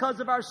something because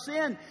of our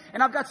sin.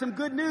 And I've got some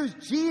good news.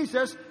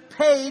 Jesus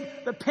paid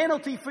the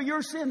penalty for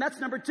your sin. That's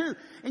number two.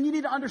 And you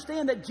need to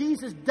understand that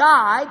Jesus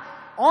died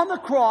on the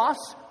cross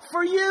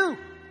for you.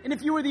 And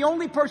if you were the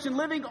only person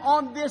living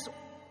on this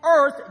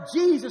earth,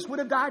 Jesus would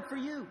have died for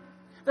you.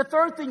 The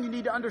third thing you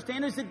need to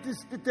understand is that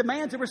it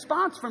demands a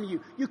response from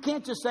you. You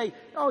can't just say,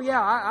 oh yeah,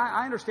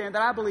 I understand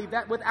that, I believe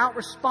that, without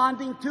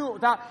responding to it,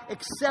 without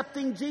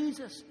accepting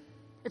Jesus.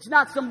 It's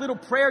not some little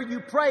prayer you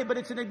pray, but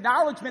it's an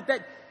acknowledgement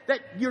that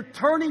you're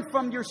turning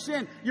from your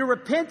sin. You're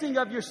repenting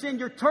of your sin.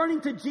 You're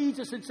turning to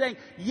Jesus and saying,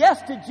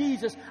 yes to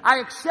Jesus. I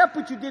accept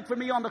what you did for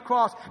me on the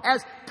cross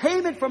as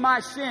payment for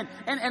my sin.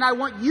 And I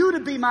want you to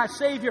be my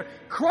Savior.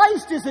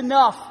 Christ is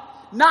enough.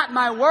 Not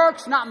my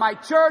works, not my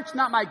church,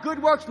 not my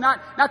good works, not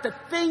the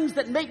things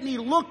that make me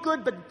look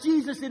good, but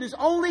Jesus, it is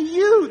only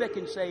you that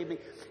can save me.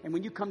 And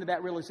when you come to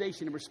that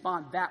realization and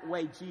respond that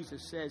way,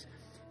 Jesus says,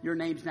 your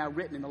name's now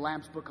written in the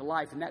Lamb's Book of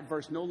Life, and that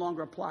verse no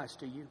longer applies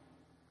to you.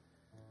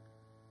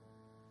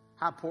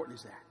 How important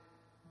is that?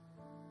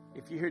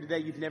 If you're here today,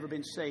 you've never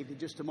been saved, in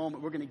just a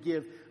moment, we're going to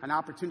give an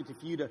opportunity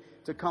for you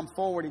to come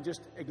forward and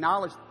just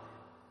acknowledge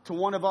to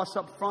one of us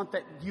up front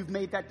that you've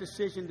made that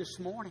decision this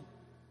morning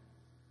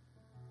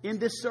in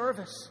this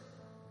service.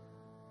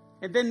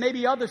 And then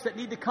maybe others that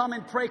need to come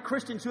and pray,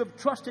 Christians who have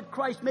trusted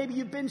Christ. Maybe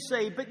you've been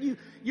saved, but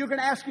you're going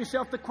to ask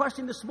yourself the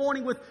question this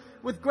morning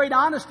with great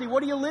honesty.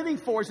 What are you living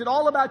for? Is it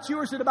all about you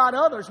or is it about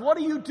others? What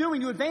are you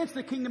doing to advance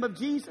the kingdom of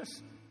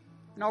Jesus?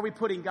 And are we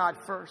putting God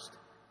first?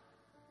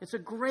 It's a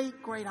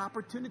great, great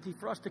opportunity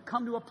for us to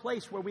come to a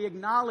place where we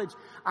acknowledge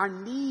our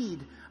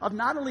need of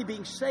not only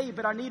being saved,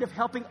 but our need of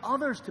helping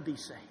others to be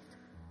saved.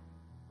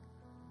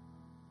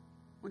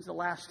 When's the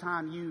last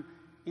time you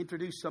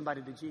introduced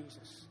somebody to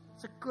Jesus?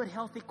 It's a good,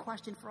 healthy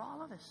question for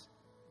all of us.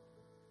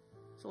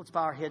 So let's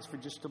bow our heads for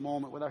just a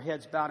moment, with our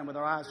heads bowed and with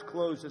our eyes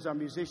closed as our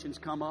musicians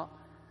come up.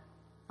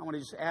 I want to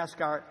just ask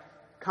our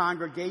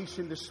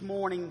congregation this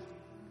morning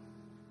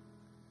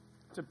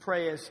to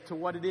pray as to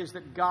what it is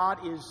that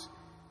God is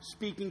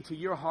speaking to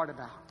your heart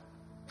about.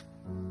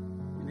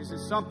 And this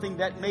is something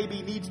that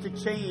maybe needs to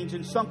change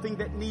and something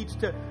that needs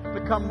to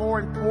become more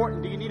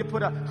important. Do you need to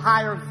put a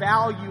higher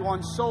value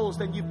on souls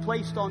than you've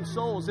placed on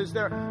souls? Is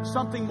there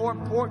something more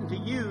important to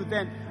you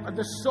than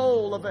the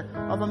soul of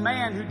a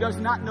man who does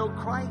not know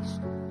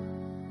Christ?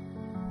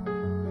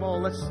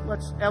 Well,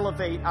 let's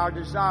elevate our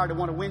desire to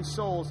want to win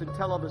souls and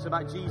tell others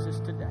about Jesus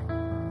today.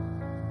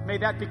 May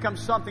that become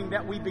something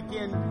that we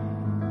begin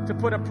to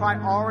put a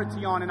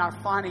priority on in our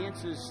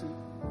finances.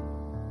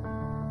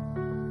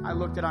 I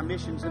looked at our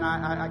missions and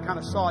I kind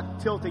of saw it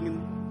tilting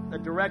in a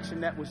direction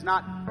that was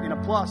not in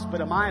a plus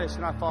but a minus,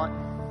 and I thought,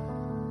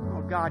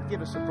 oh God,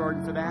 give us a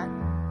burden for that.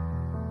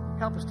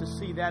 Help us to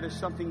see that as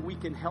something we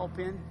can help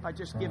in by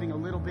just giving a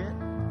little bit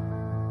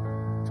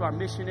to our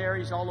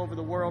missionaries all over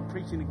the world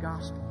preaching the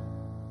gospel.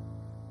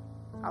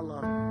 I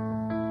love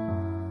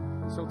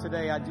it. So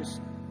today I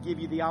just give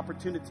you the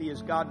opportunity,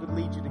 as God would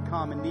lead you, to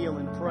come and kneel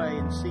and pray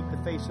and seek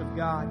the face of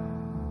God.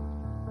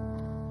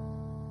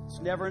 It's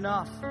never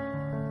enough.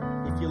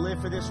 If you live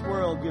for this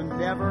world, you'll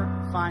never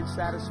find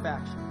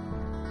satisfaction.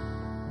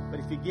 But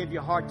if you give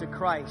your heart to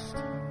Christ,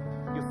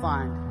 you'll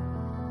find,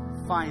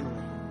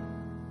 finally,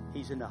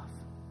 He's enough.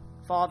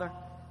 Father,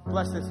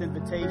 bless this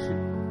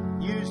invitation.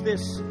 Use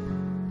this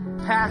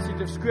passage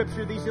of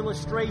Scripture, these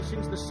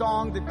illustrations, the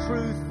song, the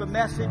truth, the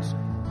message,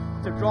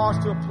 to draw us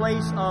to a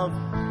place of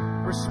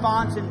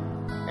response and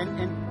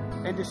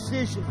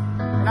decision.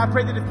 And I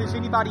pray that if there's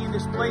anybody in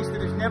this place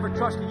that has never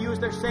trusted you as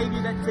their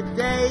Savior, that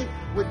today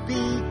would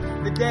be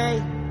the day.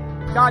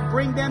 God,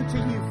 bring them to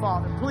you,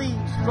 Father. Please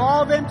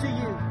draw them to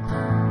you.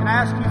 And I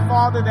ask you,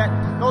 Father, that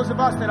those of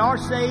us that are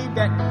saved,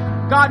 that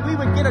God, we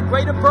would get a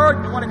greater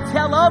burden to want to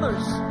tell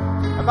others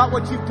about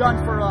what you've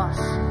done for us.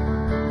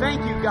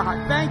 Thank you,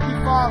 God. Thank you,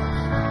 Father,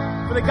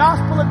 for the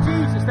gospel of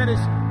Jesus that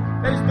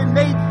has been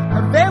made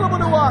available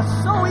to us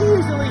so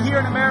easily here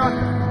in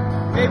America.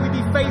 May we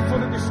be faithful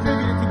to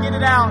distribute it, to get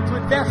it out, to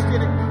invest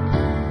in it.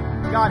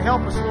 God,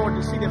 help us, Lord,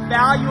 to see the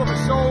value of a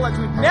soul as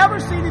we've never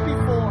seen it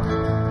before.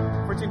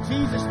 For it's in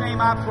Jesus' name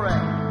I pray.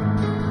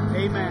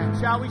 Amen.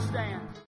 Shall we stand?